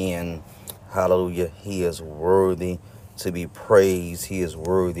therein. Hallelujah. He is worthy to be praised. He is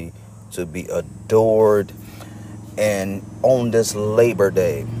worthy to be adored. And on this Labor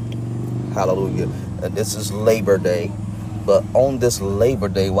Day, hallelujah, this is Labor Day, but on this Labor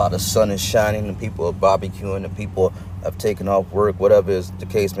Day, while the sun is shining and people are barbecuing and people have taken off work, whatever is the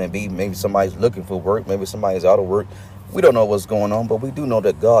case may be. Maybe somebody's looking for work. Maybe somebody's out of work. We don't know what's going on, but we do know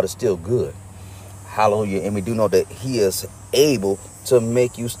that God is still good. Hallelujah. And we do know that he is able to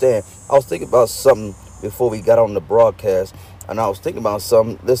make you stand. I was thinking about something before we got on the broadcast, and I was thinking about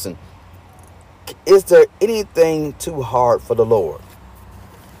something. Listen, is there anything too hard for the Lord?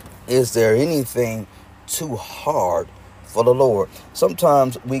 Is there anything too hard for the Lord?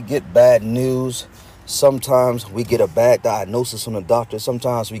 Sometimes we get bad news. Sometimes we get a bad diagnosis from the doctor.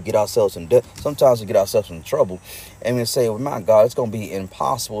 Sometimes we get ourselves in debt. Sometimes we get ourselves in trouble. And we say, well, my God, it's going to be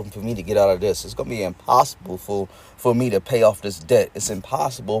impossible for me to get out of this. It's going to be impossible for me to pay off this debt. It's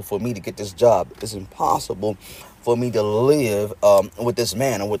impossible for me to get this job. It's impossible for me to live with this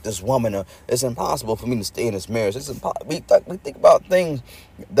man or with this woman. It's impossible for me to stay in this marriage. We think about things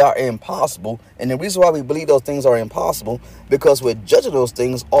that are impossible. And the reason why we believe those things are impossible, because we're judging those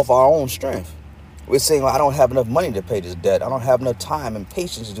things off our own strength. We're saying, well, I don't have enough money to pay this debt. I don't have enough time and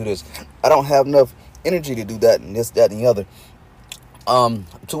patience to do this. I don't have enough energy to do that and this, that, and the other. I'm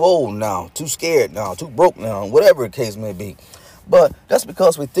too old now, too scared now, too broke now, whatever the case may be. But that's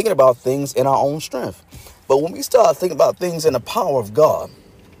because we're thinking about things in our own strength. But when we start thinking about things in the power of God,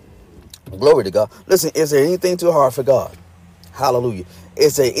 glory to God. Listen, is there anything too hard for God? Hallelujah.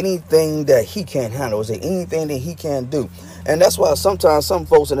 Is there anything that he can't handle? Is there anything that he can't do? And that's why sometimes some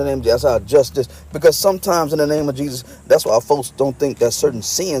folks in the name of Jesus, that's justice, because sometimes in the name of Jesus, that's why folks don't think that certain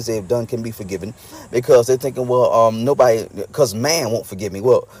sins they've done can be forgiven, because they're thinking, well, nobody, because man won't forgive me.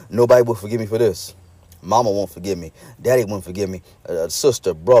 Well, nobody will forgive me for this. Mama won't forgive me. Daddy won't forgive me.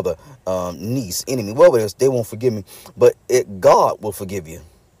 Sister, brother, niece, enemy, whatever it is, they won't forgive me. But God will forgive you,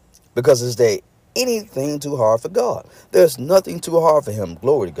 because is there anything too hard for God? There's nothing too hard for him.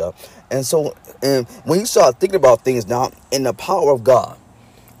 Glory to God. And so, and when you start thinking about things now in the power of God,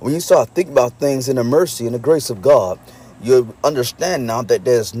 when you start thinking about things in the mercy and the grace of God, you understand now that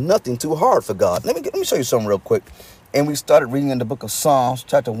there's nothing too hard for God. Let me show you something real quick. And we started reading in the book of Psalms,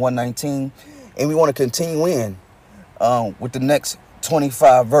 chapter 119, and we want to continue in with the next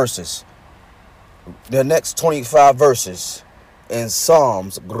 25 verses. The next 25 verses in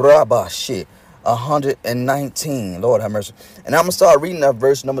Psalms, Grabashit. 119. Lord have mercy. And I'm gonna start reading that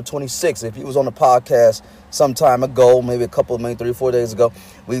verse number 26. If you was on the podcast some time ago, maybe 3 or 4 days ago,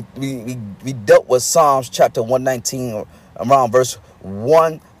 we dealt with Psalms chapter 119 around verse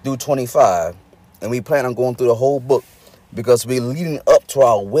 1 through 25, and we plan on going through the whole book, because we're leading up to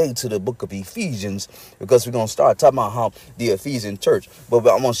our way to the book of Ephesians, because we're gonna start talking about how the Ephesian church. But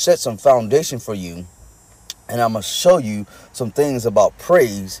I'm gonna set some foundation for you, and I'm going to show you some things about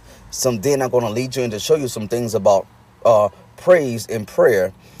praise. Then I'm going to lead you in to show you some things about praise and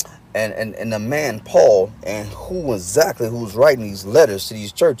prayer, and the man Paul, and who's writing these letters to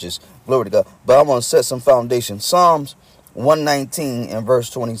these churches. Glory to God. But I'm going to set some foundation. Psalms 119 and verse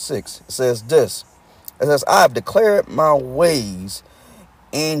 26 says this. It says, I have declared my ways,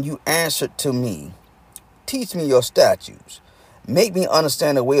 and you answered to me. Teach me your statutes. Make me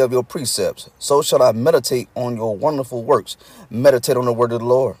understand the way of your precepts. So shall I meditate on your wonderful works. Meditate on the word of the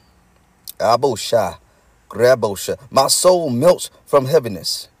Lord. Abosha, Grabosha. My soul melts from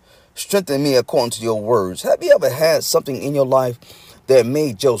heaviness. Strengthen me according to your words. Have you ever had something in your life that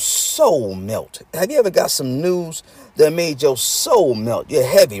made your soul melt? Have you ever got some news that made your soul melt? You're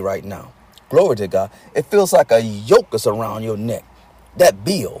heavy right now. Glory to God. It feels like a yoke is around your neck. That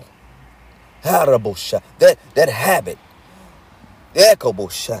bill. That habit.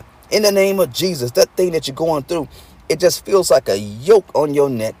 In the name of Jesus, that thing that you're going through, it just feels like a yoke on your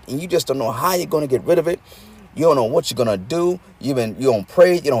neck, and you just don't know how you're going to get rid of it. You don't know what you're going to do. You don't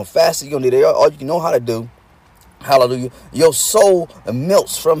pray, you don't fast, you don't need it. All you know how to do, hallelujah, your soul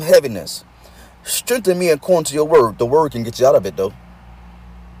melts from heaviness. Strengthen me according to your word. The word can get you out of it, though.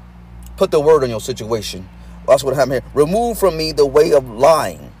 Put the word on your situation. Watch what happened here. Remove from me the way of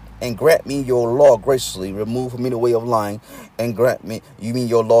lying, and grant me your law graciously. Remove from me the way of lying, and grant me, you mean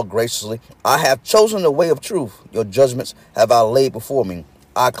your law graciously. I have chosen the way of truth. Your judgments have I laid before me.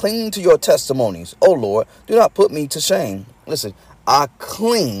 I cling to your testimonies. O Lord, do not put me to shame. Listen, I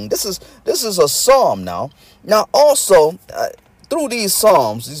cling. This is a psalm now. Now also, through these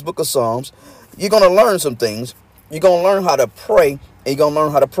psalms, these book of Psalms, you're going to learn some things. You're going to learn how to pray, and you're going to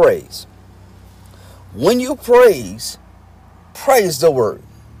learn how to praise. When you praise the word.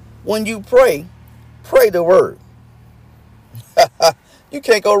 When you pray the word. You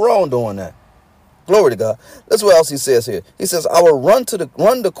can't go wrong doing that. Glory to God. That's what else he says here. He says, I will run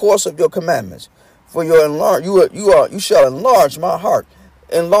the course of your commandments. For you shall enlarge my heart,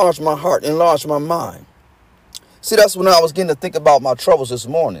 enlarge my mind. See, that's when I was getting to think about my troubles this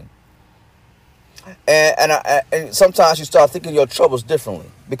morning. And sometimes you start thinking your troubles differently,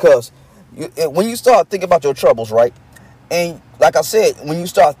 because when you start thinking about your troubles, right? And like I said, when you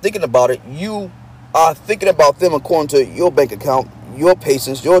start thinking about it, you are thinking about them according to your bank account, your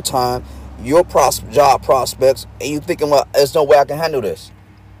patience, your time, your job prospects, and you thinking, well, there's no way I can handle this.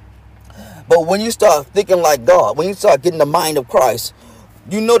 But when you start thinking like God, when you start getting the mind of Christ,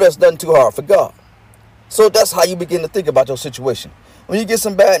 you know there's nothing too hard for God. So that's how you begin to think about your situation. When you get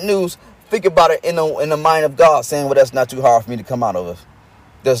some bad news, think about it in the mind of God, saying, well, that's not too hard for me to come out of it.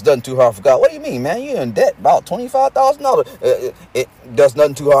 That's nothing too hard for God. What do you mean, man? You're in debt about $25,000. It does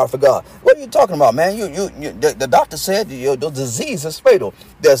nothing too hard for God. What are you talking about, man? The doctor said the disease is fatal.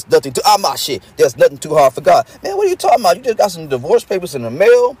 There's nothing too my shit. There's nothing too hard for God, man. What are you talking about? You just got some divorce papers in the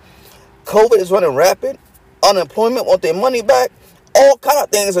mail. COVID is running rapid. Unemployment want their money back. All kind of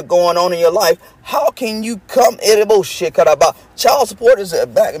things are going on in your life. How can you come in bullshit? Child support is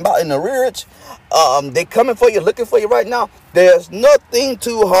back about in the rearage. They coming for you, looking for you right now. There's nothing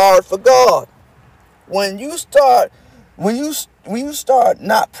too hard for God. When you start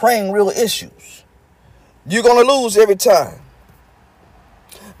not praying real issues, you're gonna lose every time.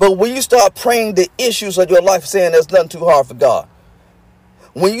 But when you start praying the issues of your life, saying there's nothing too hard for God,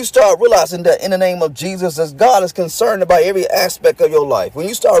 when you start realizing that in the name of Jesus, as God is concerned about every aspect of your life, when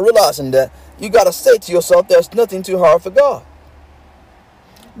you start realizing that, you got to say to yourself, there's nothing too hard for God.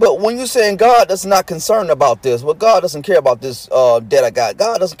 But when you're saying God is not concerned about this, well, God doesn't care about this debt I got.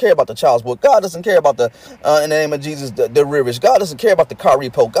 God doesn't care about the child's book. God doesn't care about in the name of Jesus, the rivers. God doesn't care about the car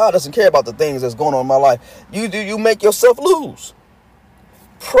repo. God doesn't care about the things that's going on in my life. You make yourself lose.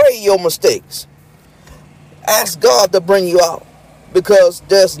 Pray your mistakes. Ask God to bring you out, because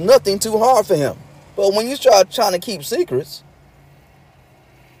there's nothing too hard for him. But when you start trying to keep secrets,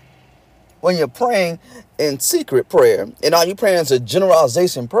 when you're praying in secret prayer, and all you praying is a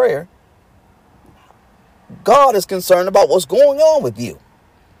generalization prayer, God is concerned about what's going on with you.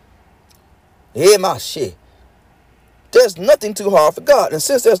 Hear my shit. There's nothing too hard for God. And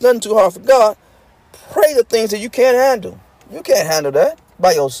since there's nothing too hard for God, pray the things that you can't handle. You can't handle that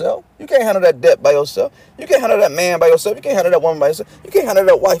by yourself. You can't handle that debt by yourself. You can't handle that man by yourself. You can't handle that woman by yourself. You can't handle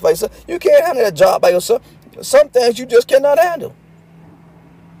that wife by yourself. You can't handle that job by yourself. Some things you just cannot handle.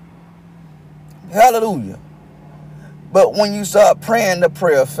 Hallelujah. But when you start praying the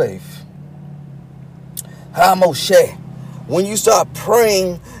prayer of faith, Hamoshe, when you start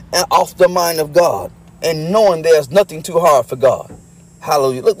praying off the mind of God and knowing there's nothing too hard for God.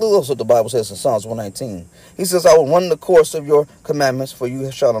 Hallelujah. Look what the Bible says in Psalms 119. He says, I will run the course of your commandments, for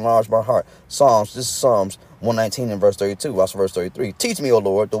you shall enlarge my heart. This is Psalms 119 and verse 32. Also verse 33. Teach me, O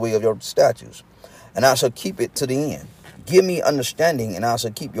Lord, the way of your statutes, and I shall keep it to the end. Give me understanding, and I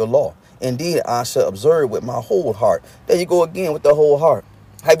shall keep your law. Indeed, I shall observe with my whole heart. There you go again with the whole heart.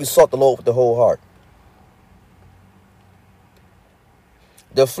 Have you sought the Lord with the whole heart?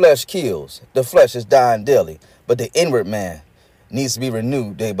 The flesh kills. The flesh is dying daily. But the inward man needs to be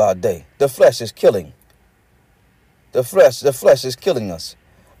renewed day by day. The flesh is killing. The flesh is killing us.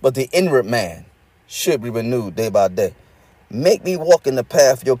 But the inward man should be renewed day by day. Make me walk in the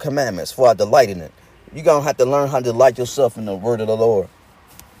path of your commandments, for I delight in it. You're going to have to learn how to delight yourself in the word of the Lord.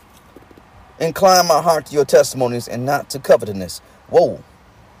 Incline my heart to your testimonies and not to covetousness. Whoa.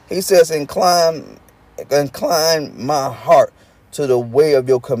 He says, incline my heart to the way of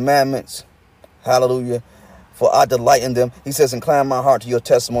your commandments. Hallelujah. For I delight in them. He says, incline my heart to your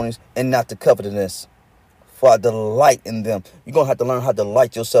testimonies and not to covetousness. For I delight in them. You're going to have to learn how to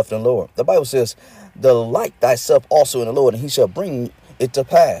delight yourself in the Lord. The Bible says, delight thyself also in the Lord, and he shall bring it to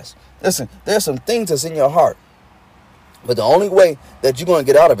pass. Listen, there's some things that's in your heart. But the only way that you're going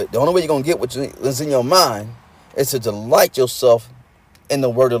to get out of it, the only way you're going to get what is in your mind, is to delight yourself in the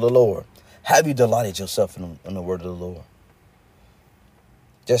word of the Lord. Have you delighted yourself in the word of the Lord?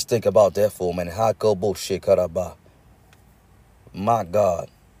 Just think about that for a minute. My God.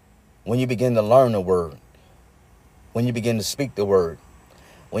 When you begin to learn the word, when you begin to speak the word,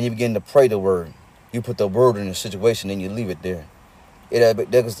 when you begin to pray the word, you put the word in a situation and you leave it there.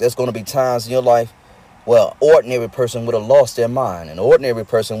 There's going to be times in your life where an ordinary person would have lost their mind. An ordinary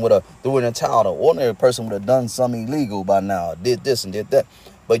person would have threw in a towel. An ordinary person would have done something illegal by now. Did this and did that.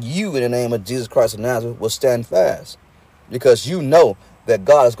 But you, in the name of Jesus Christ of Nazareth, will stand fast. Because you know that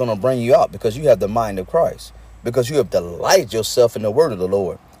God is going to bring you out. Because you have the mind of Christ. Because you have delighted yourself in the word of the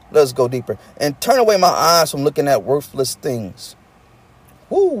Lord. Let's go deeper. And turn away my eyes from looking at worthless things.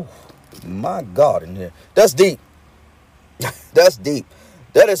 Whoo. My God in here. That's deep. That's deep.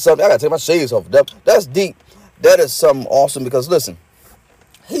 That is something. I got to take my shades off. That's deep. That is something awesome. Because listen.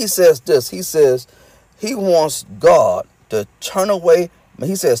 He says this. He says he wants God to turn away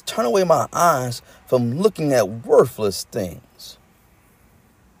He says, turn away my eyes from looking at worthless things.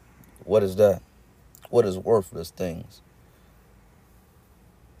 What is that? What is worthless things?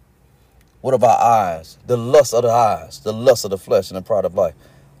 What of our eyes? The lust of the eyes, the lust of the flesh, and the pride of life.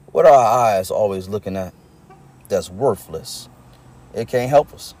 What are our eyes always looking at that's worthless? It can't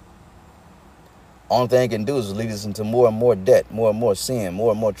help us. Only thing it can do is lead us into more and more debt, more and more sin,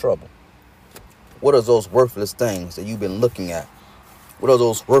 more and more trouble. What are those worthless things that you've been looking at? What are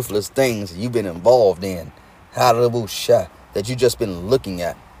those worthless things that you've been involved in? Hallelujah, that you just been looking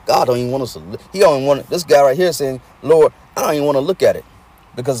at. God don't even want us to look. He don't even want it. This guy right here saying, Lord, I don't even want to look at it.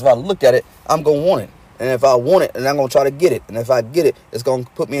 Because if I look at it, I'm going to want it. And if I want it, then I'm going to try to get it. And if I get it, it's going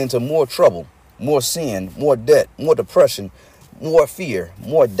to put me into more trouble, more sin, more debt, more depression, more fear,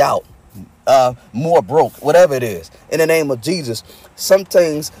 more doubt, more broke, whatever it is. In the name of Jesus, some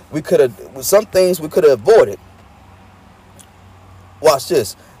things we could have avoided. Watch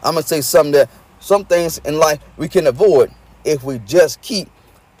this. I'm going to say some things in life we can avoid if we just keep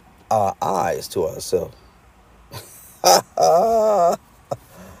our eyes to ourselves.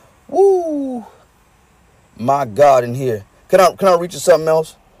 Woo! My God, in here. Can I reach you something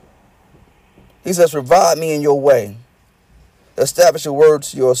else? He says, revive me in your way. Establish your word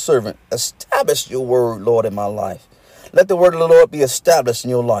to your servant. Establish your word, Lord, in my life. Let the word of the Lord be established in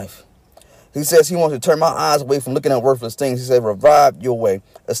your life. He says he wants to turn my eyes away from looking at worthless things. He said, revive your way.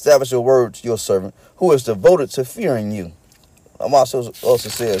 Establish your word to your servant, who is devoted to fearing you. Also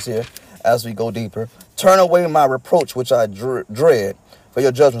says here, as we go deeper, turn away my reproach, which I dread, for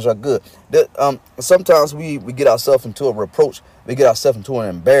your judgments are good. Sometimes we get ourselves into a reproach. We get ourselves into an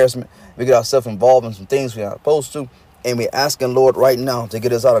embarrassment. We get ourselves involved in some things we're not supposed to. And we're asking Lord right now to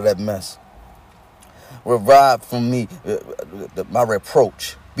get us out of that mess. Revive from me my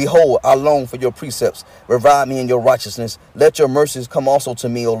reproach. Behold, I long for your precepts. Revive me in your righteousness. Let your mercies come also to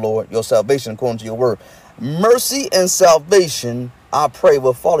me, O Lord, your salvation according to your word. Mercy and salvation, I pray,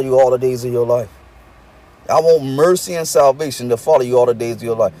 will follow you all the days of your life. I want mercy and salvation to follow you all the days of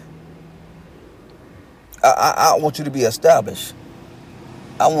your life. I want you to be established.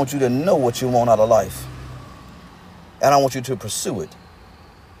 I want you to know what you want out of life. And I want you to pursue it.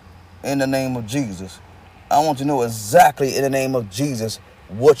 In the name of Jesus. I want you to know exactly in the name of Jesus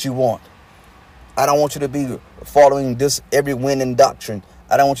what you want. I don't want you to be following this every wind and doctrine.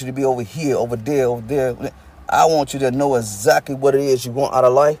 I don't want you to be over here, over there, over there. I want you to know exactly what it is you want out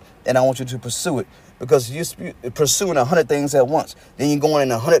of life. And I want you to pursue it. Because you're pursuing 100 things at once. Then you're going in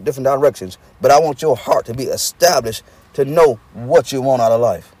 100 different directions. But I want your heart to be established to know what you want out of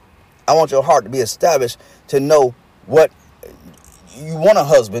life. I want your heart to be established to know what you want a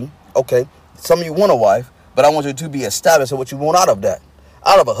husband. Okay. Some of you want a wife. But I want you to be established in what you want out of that.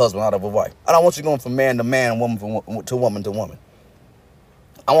 Out of a husband, out of a wife. I don't want you going from man to man, woman to woman to woman.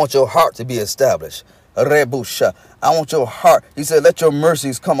 I want your heart to be established. Rebusha. I want your heart. He said, let your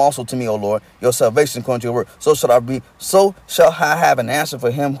mercies come also to me, O Lord, your salvation according to your word. So shall I have an answer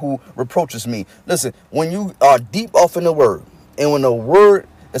for him who reproaches me. Listen, when you are deep off in the word, and when the word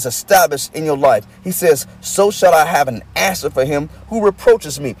is established in your life, he says, so shall I have an answer for him who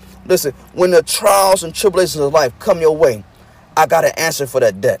reproaches me. Listen, when the trials and tribulations of life come your way, I got an answer for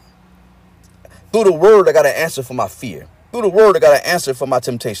that debt. Through the word, I got an answer for my fear. Through the word, I got an answer for my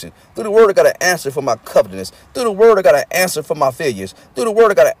temptation. Through the word, I got an answer for my covetousness. Through the word, I got an answer for my failures. Through the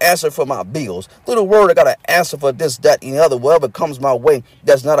word, I got an answer for my bills. Through the word, I got an answer for this, that, and the other. Whatever comes my way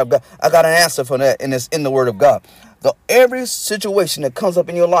that's not of God, I got an answer for that, and it's in the word of God. Every situation that comes up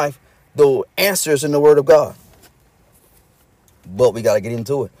in your life, the answer is in the word of God. But we got to get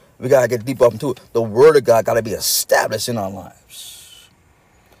into it. We got to get deep up into it. The word of God got to be established in our lives.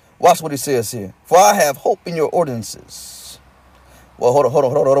 Watch what he says here. For I have hope in your ordinances. Well, hold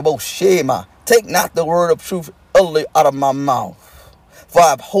on. Shema. Take not the word of truth utterly out of my mouth. For I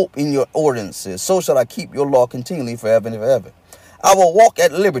have hope in your ordinances. So shall I keep your law continually forever and forever. I will walk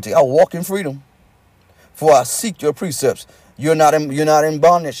at liberty. I will walk in freedom. For I seek your precepts. You're not in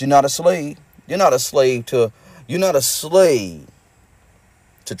bondage. You're not a slave. You're not a slave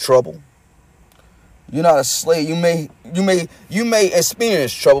to trouble. You're not a slave. You may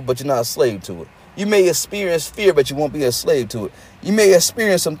experience trouble, but you're not a slave to it. You may experience fear, but you won't be a slave to it. You may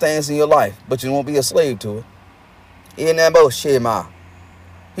experience some things in your life, but you won't be a slave to it. In that Shema.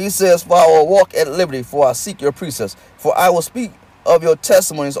 He says, for I will walk at liberty, for I seek your precepts. For I will speak of your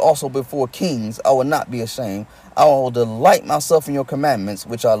testimonies also before kings. I will not be ashamed. I will delight myself in your commandments,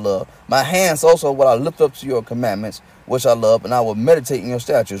 which I love. My hands also will I lift up to your commandments, which I love, and I will meditate in your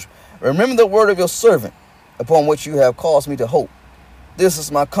statutes. Remember the word of your servant, upon which you have caused me to hope. This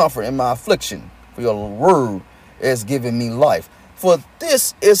is my comfort in my affliction, for your word is giving me life. For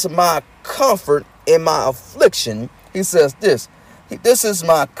this is my comfort in my affliction. He says this. This is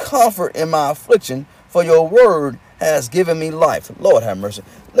my comfort in my affliction, for your word has given me life. Lord have mercy.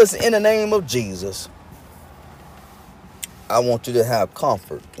 Listen, in the name of Jesus, I want you to have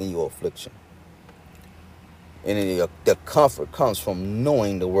comfort in your affliction. And the comfort comes from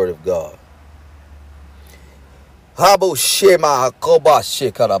knowing the word of God. The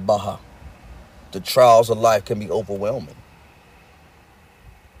trials of life can be overwhelming.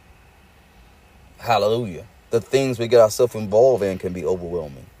 Hallelujah. The things we get ourselves involved in can be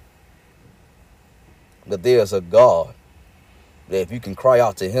overwhelming. But there's a God that if you can cry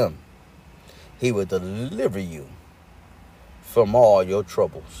out to him, he will deliver you from all your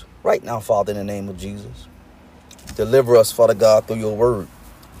troubles. Right now, Father, in the name of Jesus, deliver us, Father God, through your word.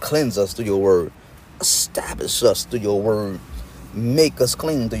 Cleanse us through your word. Establish us through your word. Make us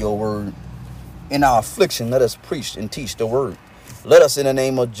clean through your word. In our affliction, let us preach and teach the word. Let us, in the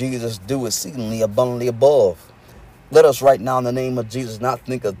name of Jesus, do exceedingly abundantly above. Let us right now, in the name of Jesus, not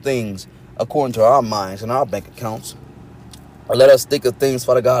think of things according to our minds and our bank accounts. Or let us think of things,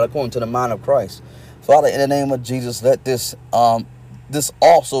 Father God, according to the mind of Christ. Father, in the name of Jesus, let this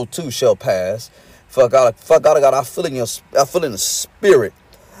also too shall pass. Father God, I feel in the spirit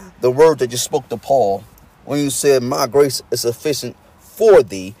the word that you spoke to Paul when you said, my grace is sufficient for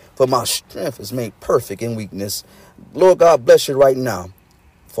thee, for my strength is made perfect in weakness. Lord God, bless you right now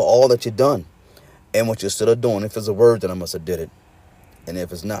for all that you've done and what you're still doing. If it's a word, then I must have did it. And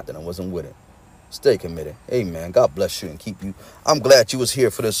if it's not, then I wasn't with it. Stay committed. Amen. God bless you and keep you. I'm glad you was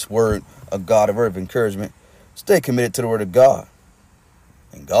here for this word of God, a word of encouragement. Stay committed to the word of God,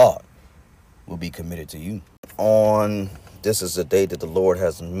 and God will be committed to you. This is the day that the Lord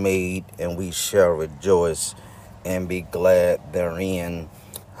has made, and we shall rejoice and be glad therein.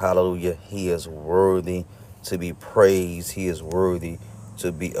 Hallelujah. He is worthy to be praised. He is worthy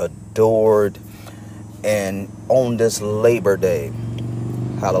to be adored. And on this Labor Day,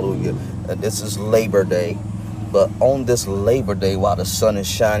 hallelujah, this is Labor Day, but on this Labor Day, while the sun is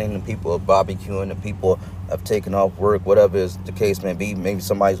shining and people are barbecuing and people have taken off work, whatever is the case may be, maybe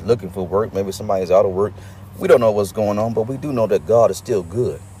somebody's looking for work, maybe somebody's out of work, we don't know what's going on, but we do know that God is still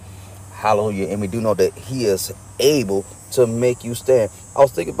good. Hallelujah. And we do know that he is able to make you stand. I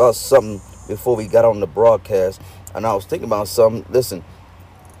was thinking about something before we got on the broadcast, and I was thinking about something. Listen,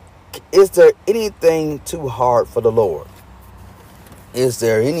 is there anything too hard for the Lord? Is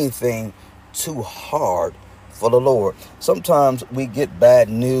there anything too hard for the Lord? Sometimes we get bad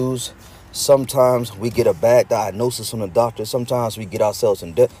news. Sometimes we get a bad diagnosis from the doctor. Sometimes we get ourselves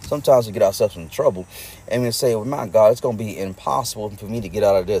in debt. Sometimes we get ourselves in trouble. And we say, well, my God, it's going to be impossible for me to get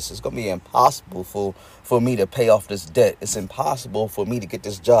out of this. It's going to be impossible for me to pay off this debt. It's impossible for me to get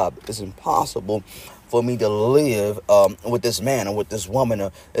this job. It's impossible for me to live with this man or with this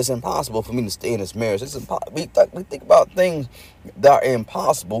woman. It's impossible for me to stay in this marriage. We think about things that are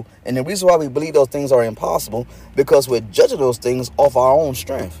impossible. And the reason why we believe those things are impossible, because we're judging those things off our own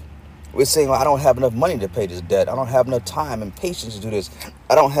strength. We're saying, well, I don't have enough money to pay this debt. I don't have enough time and patience to do this.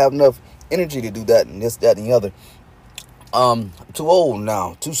 I don't have enough energy to do that and this, that, and the other. I'm too old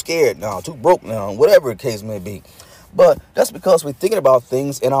now, too scared now, too broke now, whatever the case may be. But that's because we're thinking about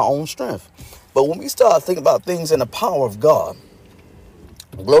things in our own strength. But when we start thinking about things in the power of God,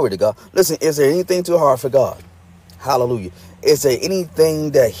 glory to God. Listen, is there anything too hard for God? Hallelujah. Is there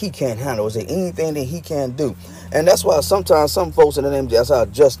anything that he can't handle? Is there anything that he can't do? And that's why sometimes some folks in the name of Jesus, that's how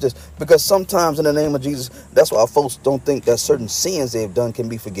justice, because sometimes in the name of Jesus, that's why folks don't think that certain sins they've done can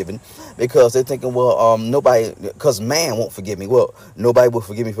be forgiven, because they're thinking, well, nobody, because man won't forgive me. Well, nobody will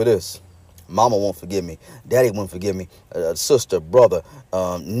forgive me for this. Mama won't forgive me. Daddy won't forgive me. Sister, brother,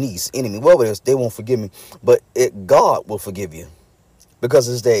 niece, enemy, whatever it is, they won't forgive me. But God will forgive you, because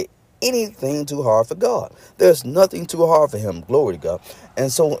is there anything too hard for God? There's nothing too hard for him. Glory to God.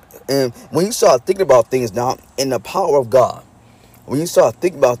 And so when you start thinking about things now in the power of God, when you start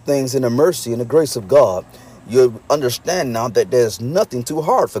thinking about things in the mercy and the grace of God, you understand now that there's nothing too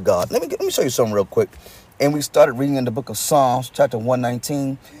hard for God. Let me show you something real quick. And we started reading in the book of Psalms, chapter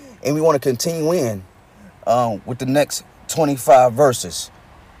 119, and we want to continue in with the next 25 verses.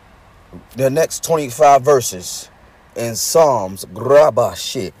 The next 25 verses in Psalms,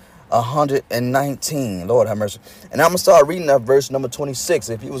 Grabashit 119. Lord have mercy. And I'm going to start reading that verse number 26.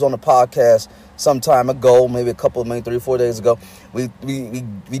 If you was on the podcast some time ago, maybe 3 or 4 days ago, we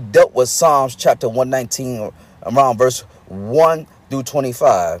dealt with Psalms chapter 119 around verse 1 through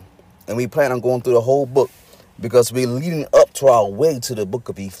 25. And we plan on going through the whole book, because we're leading up to our way to the book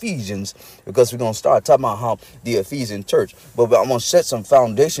of Ephesians, because we're going to start talking about how the Ephesian church. But I'm going to set some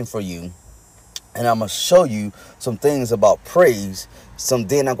foundation for you And I'm going to show you some things about praise.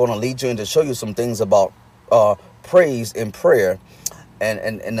 Then I'm going to lead you into show you some things about praise and prayer.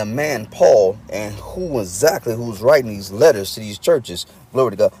 And the man Paul, and who's writing these letters to these churches.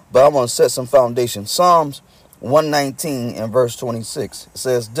 Glory to God. But I want to set some foundation. Psalms 119 and verse 26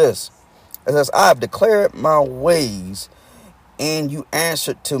 says this. It says, I have declared my ways, and you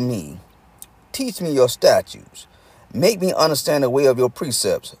answered to me. Teach me your statutes. Make me understand the way of your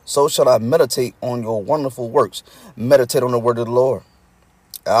precepts. So shall I meditate on your wonderful works. Meditate on the word of the Lord.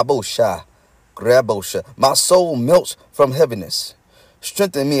 Abosha, Grabosha. My soul melts from heaviness.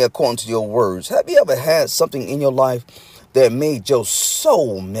 Strengthen me according to your words. Have you ever had something in your life that made your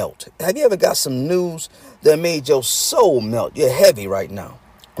soul melt? Have you ever got some news that made your soul melt? You're heavy right now.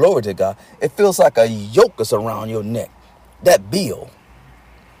 Glory to God. It feels like a yoke is around your neck. That bill.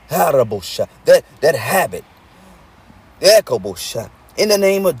 That habit. In the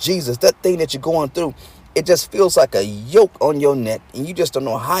name of Jesus, that thing that you're going through, it just feels like a yoke on your neck, and you just don't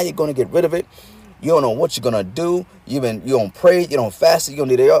know how you're going to get rid of it. You don't know what you're going to do. You don't pray, you don't fast, you don't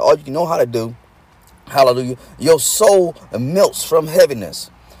do all you know how to do. Hallelujah. Your soul melts from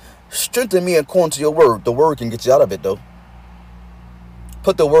heaviness. Strengthen me according to your word. The word can get you out of it, though.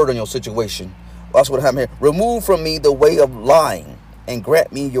 Put the word on your situation. That's what happened here. Remove from me the way of lying, and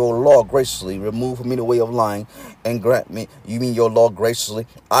grant me your law graciously. Remove from me the way of lying, and grant me, you mean your law graciously.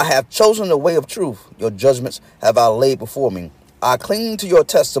 I have chosen the way of truth. Your judgments have I laid before me. I cling to your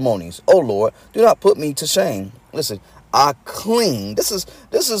testimonies. O Lord, do not put me to shame. Listen, I cling. This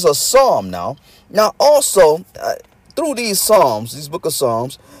is a psalm now. Now also, through these psalms, these book of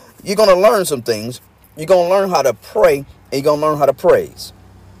Psalms, you're going to learn some things. You're going to learn how to pray, and you're going to learn how to praise.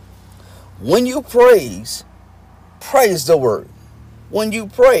 When you praise the word. When you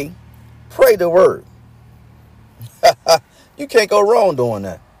pray the word. You can't go wrong doing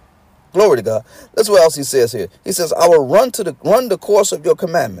that. Glory to God. That's what else he says here. He says, I will run the course of your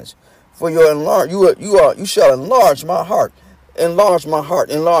commandments. For you shall enlarge my heart, enlarge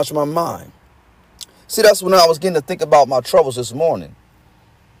my mind. See, that's when I was getting to think about my troubles this morning.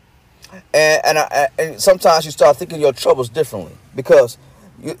 And sometimes you start thinking your troubles differently, because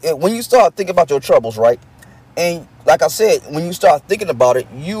when you start thinking about your troubles, right? And like I said, when you start thinking about it,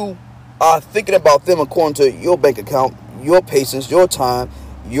 you are thinking about them according to your bank account, your patience, your time,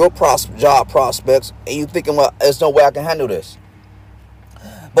 your job prospects, and you thinking, well, there's no way I can handle this.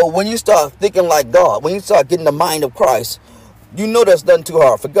 But when you start thinking like God, when you start getting the mind of Christ, you know there's nothing too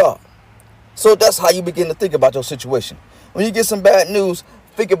hard for God. So that's how you begin to think about your situation. When you get some bad news,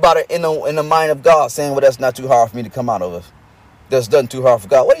 think about it in the mind of God, saying, well, that's not too hard for me to come out of it. That's nothing too hard for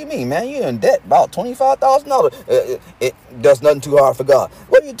God. What do you mean, man? You're in debt about $25,000. There's nothing too hard for God.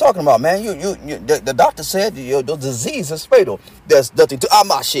 What are you talking about, man? The doctor said the disease is fatal. There's nothing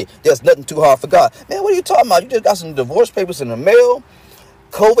There's nothing too hard for God. Man, what are you talking about? You just got some divorce papers in the mail.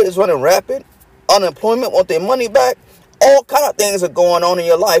 COVID is running rapid. Unemployment, want their money back. All kind of things are going on in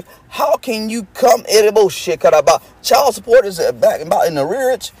your life. How can you come about? Child support is back about in the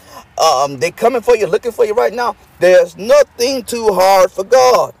rearage. They coming for you, looking for you right now. There's nothing too hard for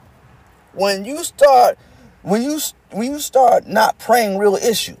God. When you start not praying real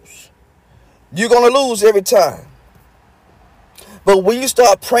issues, you're gonna lose every time. But when you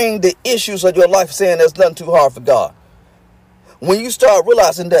start praying the issues of your life, saying there's nothing too hard for God, when you start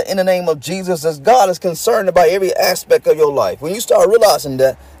realizing that in the name of Jesus, as God is concerned about every aspect of your life, when you start realizing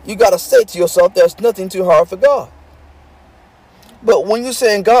that, you got to say to yourself, there's nothing too hard for God. But when you're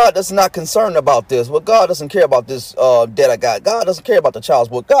saying God is not concerned about this, well, God doesn't care about this debt I got. God doesn't care about the child's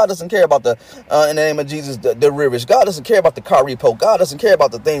book. God doesn't care about the, in the name of Jesus, the rivers. God doesn't care about the car repo. God doesn't care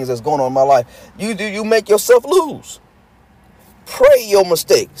about the things that's going on in my life. You make yourself lose. Pray your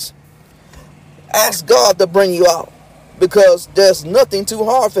mistakes. Ask God to bring you out, because there's nothing too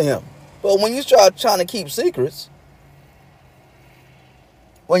hard for him. But when you start trying to keep secrets,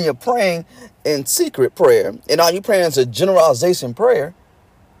 when you're praying in secret prayer, and all you praying is a generalization prayer,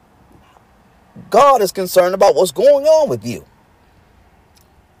 God is concerned about what's going on with you.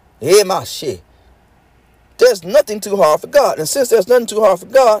 Hear my shit. There's nothing too hard for God. And since there's nothing too hard for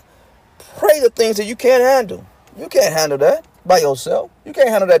God, pray the things that you can't handle. You can't handle that by yourself. You can't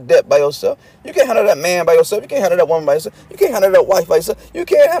handle that debt by yourself. You can't handle that man by yourself. You can't handle that woman by yourself. You can't handle that wife by yourself. You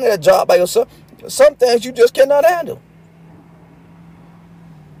can't handle that job by yourself. Some things you just cannot handle.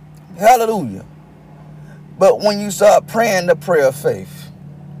 Hallelujah. But when you start praying the prayer of faith,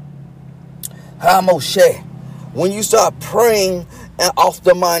 when you start praying off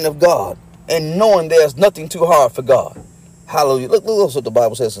the mind of God and knowing there's nothing too hard for God. Hallelujah. Look what the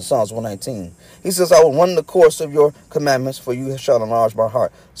Bible says in Psalms 119. He says, I will run the course of your commandments, for you shall enlarge my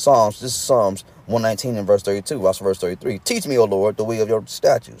heart. This is Psalms 119 and verse 32. Watch verse 33. Teach me, O Lord, the way of your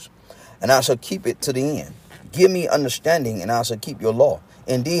statutes, and I shall keep it to the end. Give me understanding, and I shall keep your law.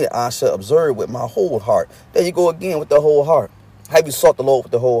 Indeed, I shall observe with my whole heart. There you go again with the whole heart. Have you sought the Lord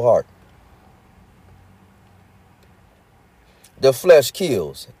with the whole heart? The flesh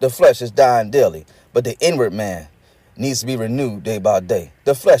kills. The flesh is dying daily. But the inward man needs to be renewed day by day.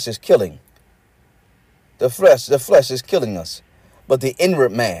 The flesh is killing. The flesh is killing us. But the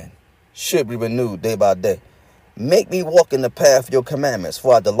inward man should be renewed day by day. Make me walk in the path of your commandments,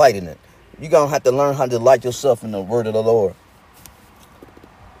 for I delight in it. You're going to have to learn how to delight yourself in the word of the Lord.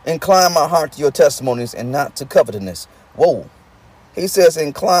 Incline my heart to your testimonies and not to covetousness. Whoa. He says,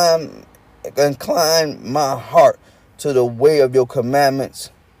 incline my heart to the way of your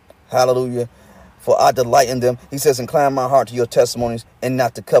commandments. Hallelujah. For I delight in them. He says, incline my heart to your testimonies and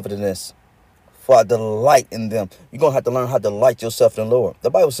not to covetousness. For I delight in them. You're going to have to learn how to delight yourself in the Lord.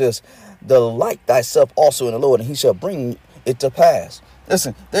 The Bible says, delight thyself also in the Lord, and he shall bring it to pass.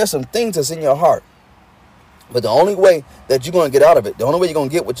 Listen, there's some things that's in your heart. But the only way that you're going to get out of it, the only way you're going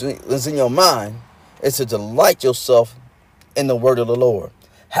to get what is in your mind is to delight yourself in the word of the Lord.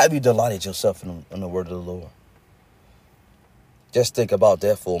 Have you delighted yourself in the word of the Lord? Just think about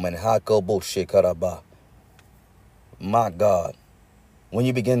that for a minute. My God, when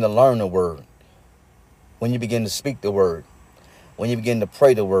you begin to learn the word, when you begin to speak the word, when you begin to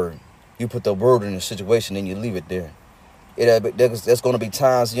pray the word, you put the word in a situation and you leave it there. There's going to be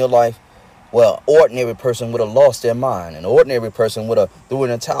times in your life where an ordinary person would have lost their mind. An ordinary person would have threw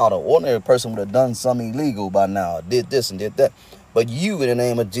in a towel. An ordinary person would have done something illegal by now, did this and did that. But you, in the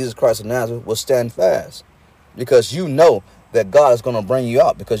name of Jesus Christ of Nazareth, will stand fast because you know that God is going to bring you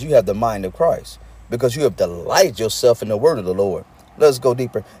out because you have the mind of Christ, because you have delighted yourself in the word of the Lord. Let's go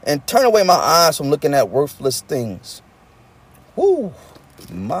deeper. And turn away my eyes from looking at worthless things. Whoo,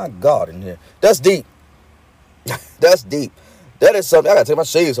 my God in here. That's deep. That's deep. That is something. I got to take my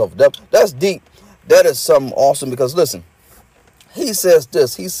shades off. That's deep. That is something awesome because listen, he says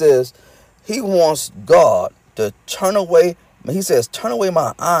this. He says he wants God to turn away. He says, turn away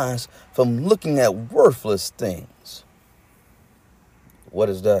my eyes from looking at worthless things. What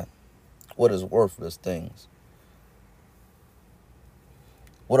is that? What is worthless things?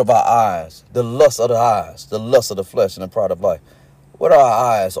 What of our eyes? The lust of the eyes, the lust of the flesh, and the pride of life. What are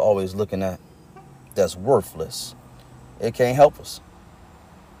our eyes always looking at that's worthless? It can't help us.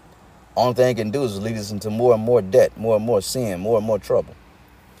 Only thing it can do is lead us into more and more debt, more and more sin, more and more trouble.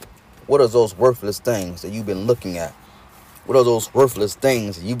 What are those worthless things that you've been looking at? What are those worthless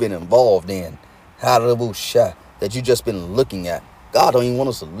things that you've been involved in? Hallelujah, that you just been looking at. God don't even want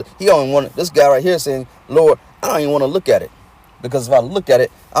us to look. He don't even want it. This guy right here saying, Lord, I don't even want to look at it. Because if I look at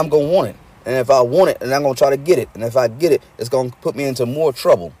it, I'm going to want it. And if I want it, then I'm going to try to get it. And if I get it, it's going to put me into more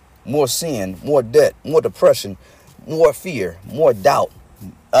trouble, more sin, more debt, more depression, more fear, more doubt,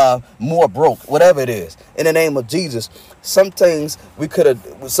 more broke, whatever it is. In the name of Jesus, some things we could have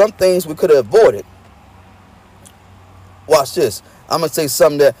avoided. Watch this. I'm going to say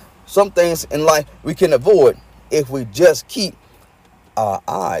some things in life we can avoid if we just keep our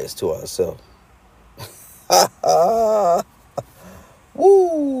eyes to ourselves.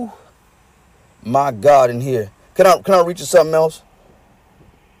 Woo. My God in here. Can I reach you something else?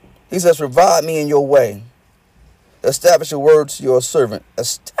 He says, revive me in your way. Establish your word to your servant.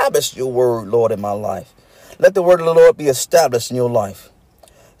 Establish your word, Lord, in my life. Let the word of the Lord be established in your life.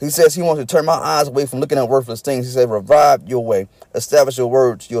 He says he wants to turn my eyes away from looking at worthless things. He said, revive your way. Establish your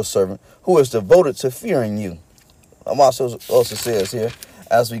word to your servant, who is devoted to fearing you. Also says here,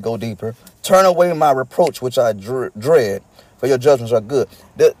 as we go deeper, turn away my reproach, which I dread, for your judgments are good.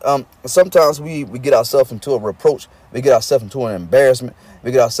 Sometimes we get ourselves into a reproach. We get ourselves into an embarrassment.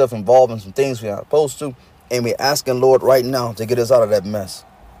 We get ourselves involved in some things we're not supposed to. And we're asking Lord right now to get us out of that mess.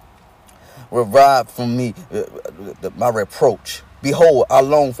 Revive from me my reproach. Behold, I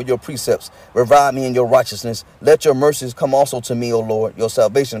long for your precepts. Revive me in your righteousness. Let your mercies come also to me, O Lord, your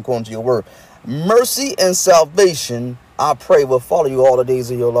salvation according to your word. Mercy and salvation, I pray, will follow you all the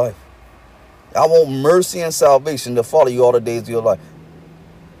days of your life. I want mercy and salvation to follow you all the days of your life.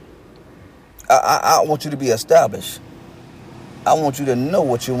 I want you to be established. I want you to know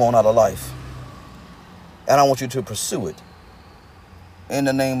what you want out of life. And I want you to pursue it. In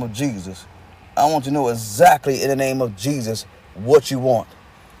the name of Jesus. I want you to know exactly in the name of Jesus what you want.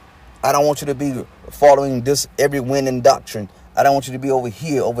 I don't want you to be following this every wind and doctrine. I don't want you to be over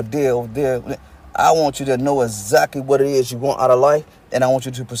here, over there, over there. I want you to know exactly what it is you want out of life, and I want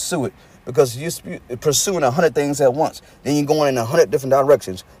you to pursue it. Because you're pursuing 100 things at once. Then you're going in 100 different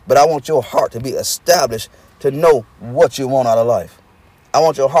directions. But I want your heart to be established to know what you want out of life. I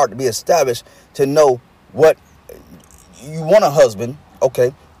want your heart to be established to know what you want a husband.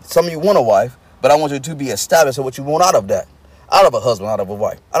 Okay, some of you want a wife, but I want you to be established in what you want out of that, out of a husband, out of a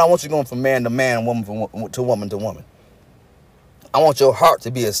wife. I don't want you going from man to man, woman to woman to woman. I want your heart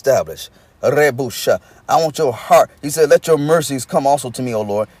to be established. Rebusha. I want your heart. He said, let your mercies come also to me, O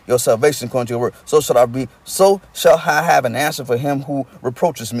Lord. Your salvation according to your word. So shall I have an answer for him who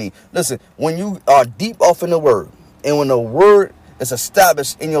reproaches me. Listen, when you are deep off in the word, and when the word is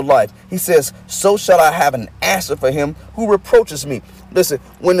established in your life, he says, so shall I have an answer for him who reproaches me. Listen,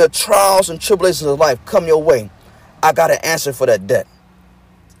 when the trials and tribulations of life come your way, I got an answer for that debt.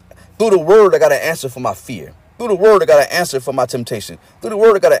 Through the word, I got an answer for my fear. Through the word, I got an answer for my temptation. Through the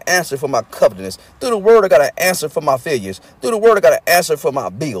word, I got an answer for my covetousness. Through the word, I got an answer for my failures. Through the word, I got an answer for my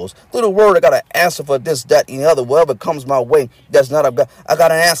bills. Through the word, I got an answer for this, that, and the other. Whatever comes my way, that's not of God. I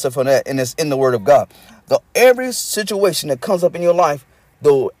got an answer for that in the word of God. Every situation that comes up in your life,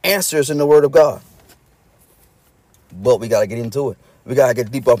 the answer is in the word of God. But we got to get into it. We got to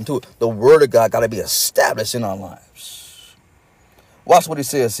get deep up into it. The word of God got to be established in our lives. Watch what he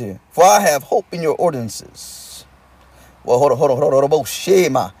says here. For I have hope in your ordinances. Well, hold on.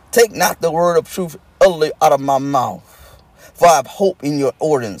 Shema. Take not the word of truth utterly out of my mouth. For I have hope in your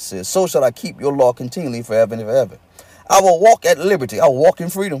ordinances. So shall I keep your law continually forever and forever. I will walk at liberty. I will walk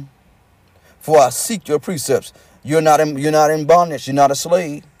in freedom. For I seek your precepts. You're not in bondage. You're not a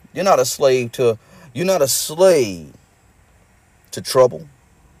slave. You're not a slave to trouble.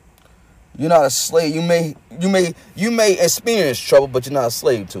 You're not a slave. You may experience trouble, but you're not a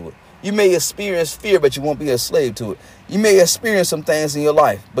slave to it. You may experience fear, but you won't be a slave to it. You may experience some things in your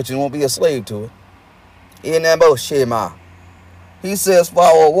life, but you won't be a slave to it. In that both Shema. He says, for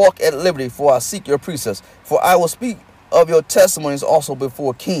I will walk at liberty, for I seek your precepts. For I will speak of your testimonies also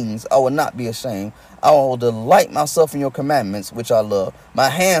before kings. I will not be ashamed. I will delight myself in your commandments, which I love. My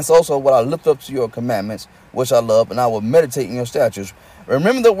hands also will I lift up to your commandments, which I love, and I will meditate in your statutes.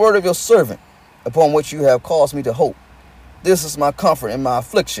 Remember the word of your servant, upon which you have caused me to hope. This is my comfort in my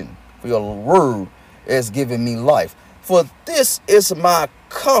affliction, for your word is giving me life. For this is my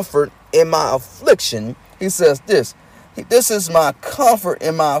comfort in my affliction. He says this. This is my comfort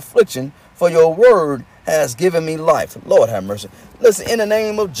in my affliction, for your word has given me life. Lord have mercy. Listen, in the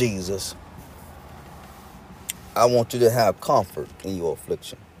name of Jesus, I want you to have comfort in your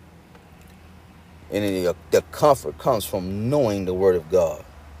affliction. And the comfort comes from knowing the word of God.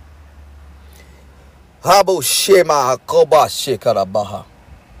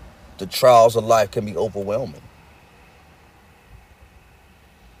 The trials of life can be overwhelming.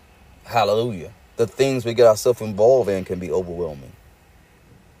 Hallelujah. The things we get ourselves involved in can be overwhelming.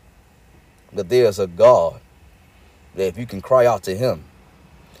 But there's a God that if you can cry out to him,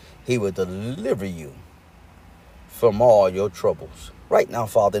 he will deliver you from all your troubles. Right now,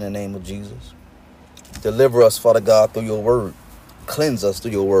 Father, in the name of Jesus, deliver us, Father God, through your word. Cleanse us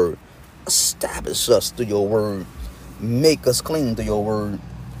through your word. Establish us through your word. Make us clean through your word.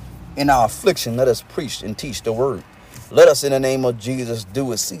 In our affliction, let us preach and teach the word. Let us, in the name of Jesus,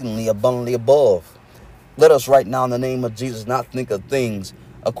 do exceedingly abundantly above. Let us right now, in the name of Jesus, not think of things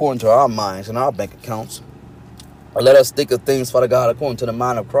according to our minds and our bank accounts. Or let us think of things, Father God, according to the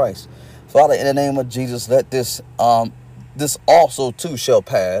mind of Christ. Father, in the name of Jesus, let this also too shall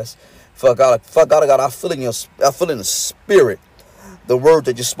pass. Father God, I feel in the spirit the word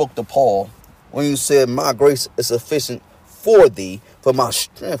that you spoke to Paul when you said, my grace is sufficient for thee, for my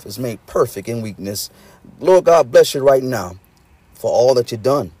strength is made perfect in weakness. Lord God, bless you right now for all that you've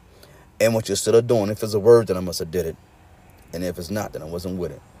done and what you're still doing. If it's a word, then I must have did it. And if it's not, then I wasn't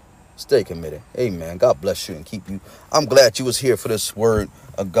with it. Stay committed. Amen. God bless you and keep you. I'm glad you was here for this word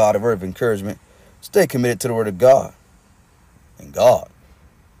of God, a word of encouragement. Stay committed to the word of God, and God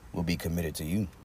will be committed to you.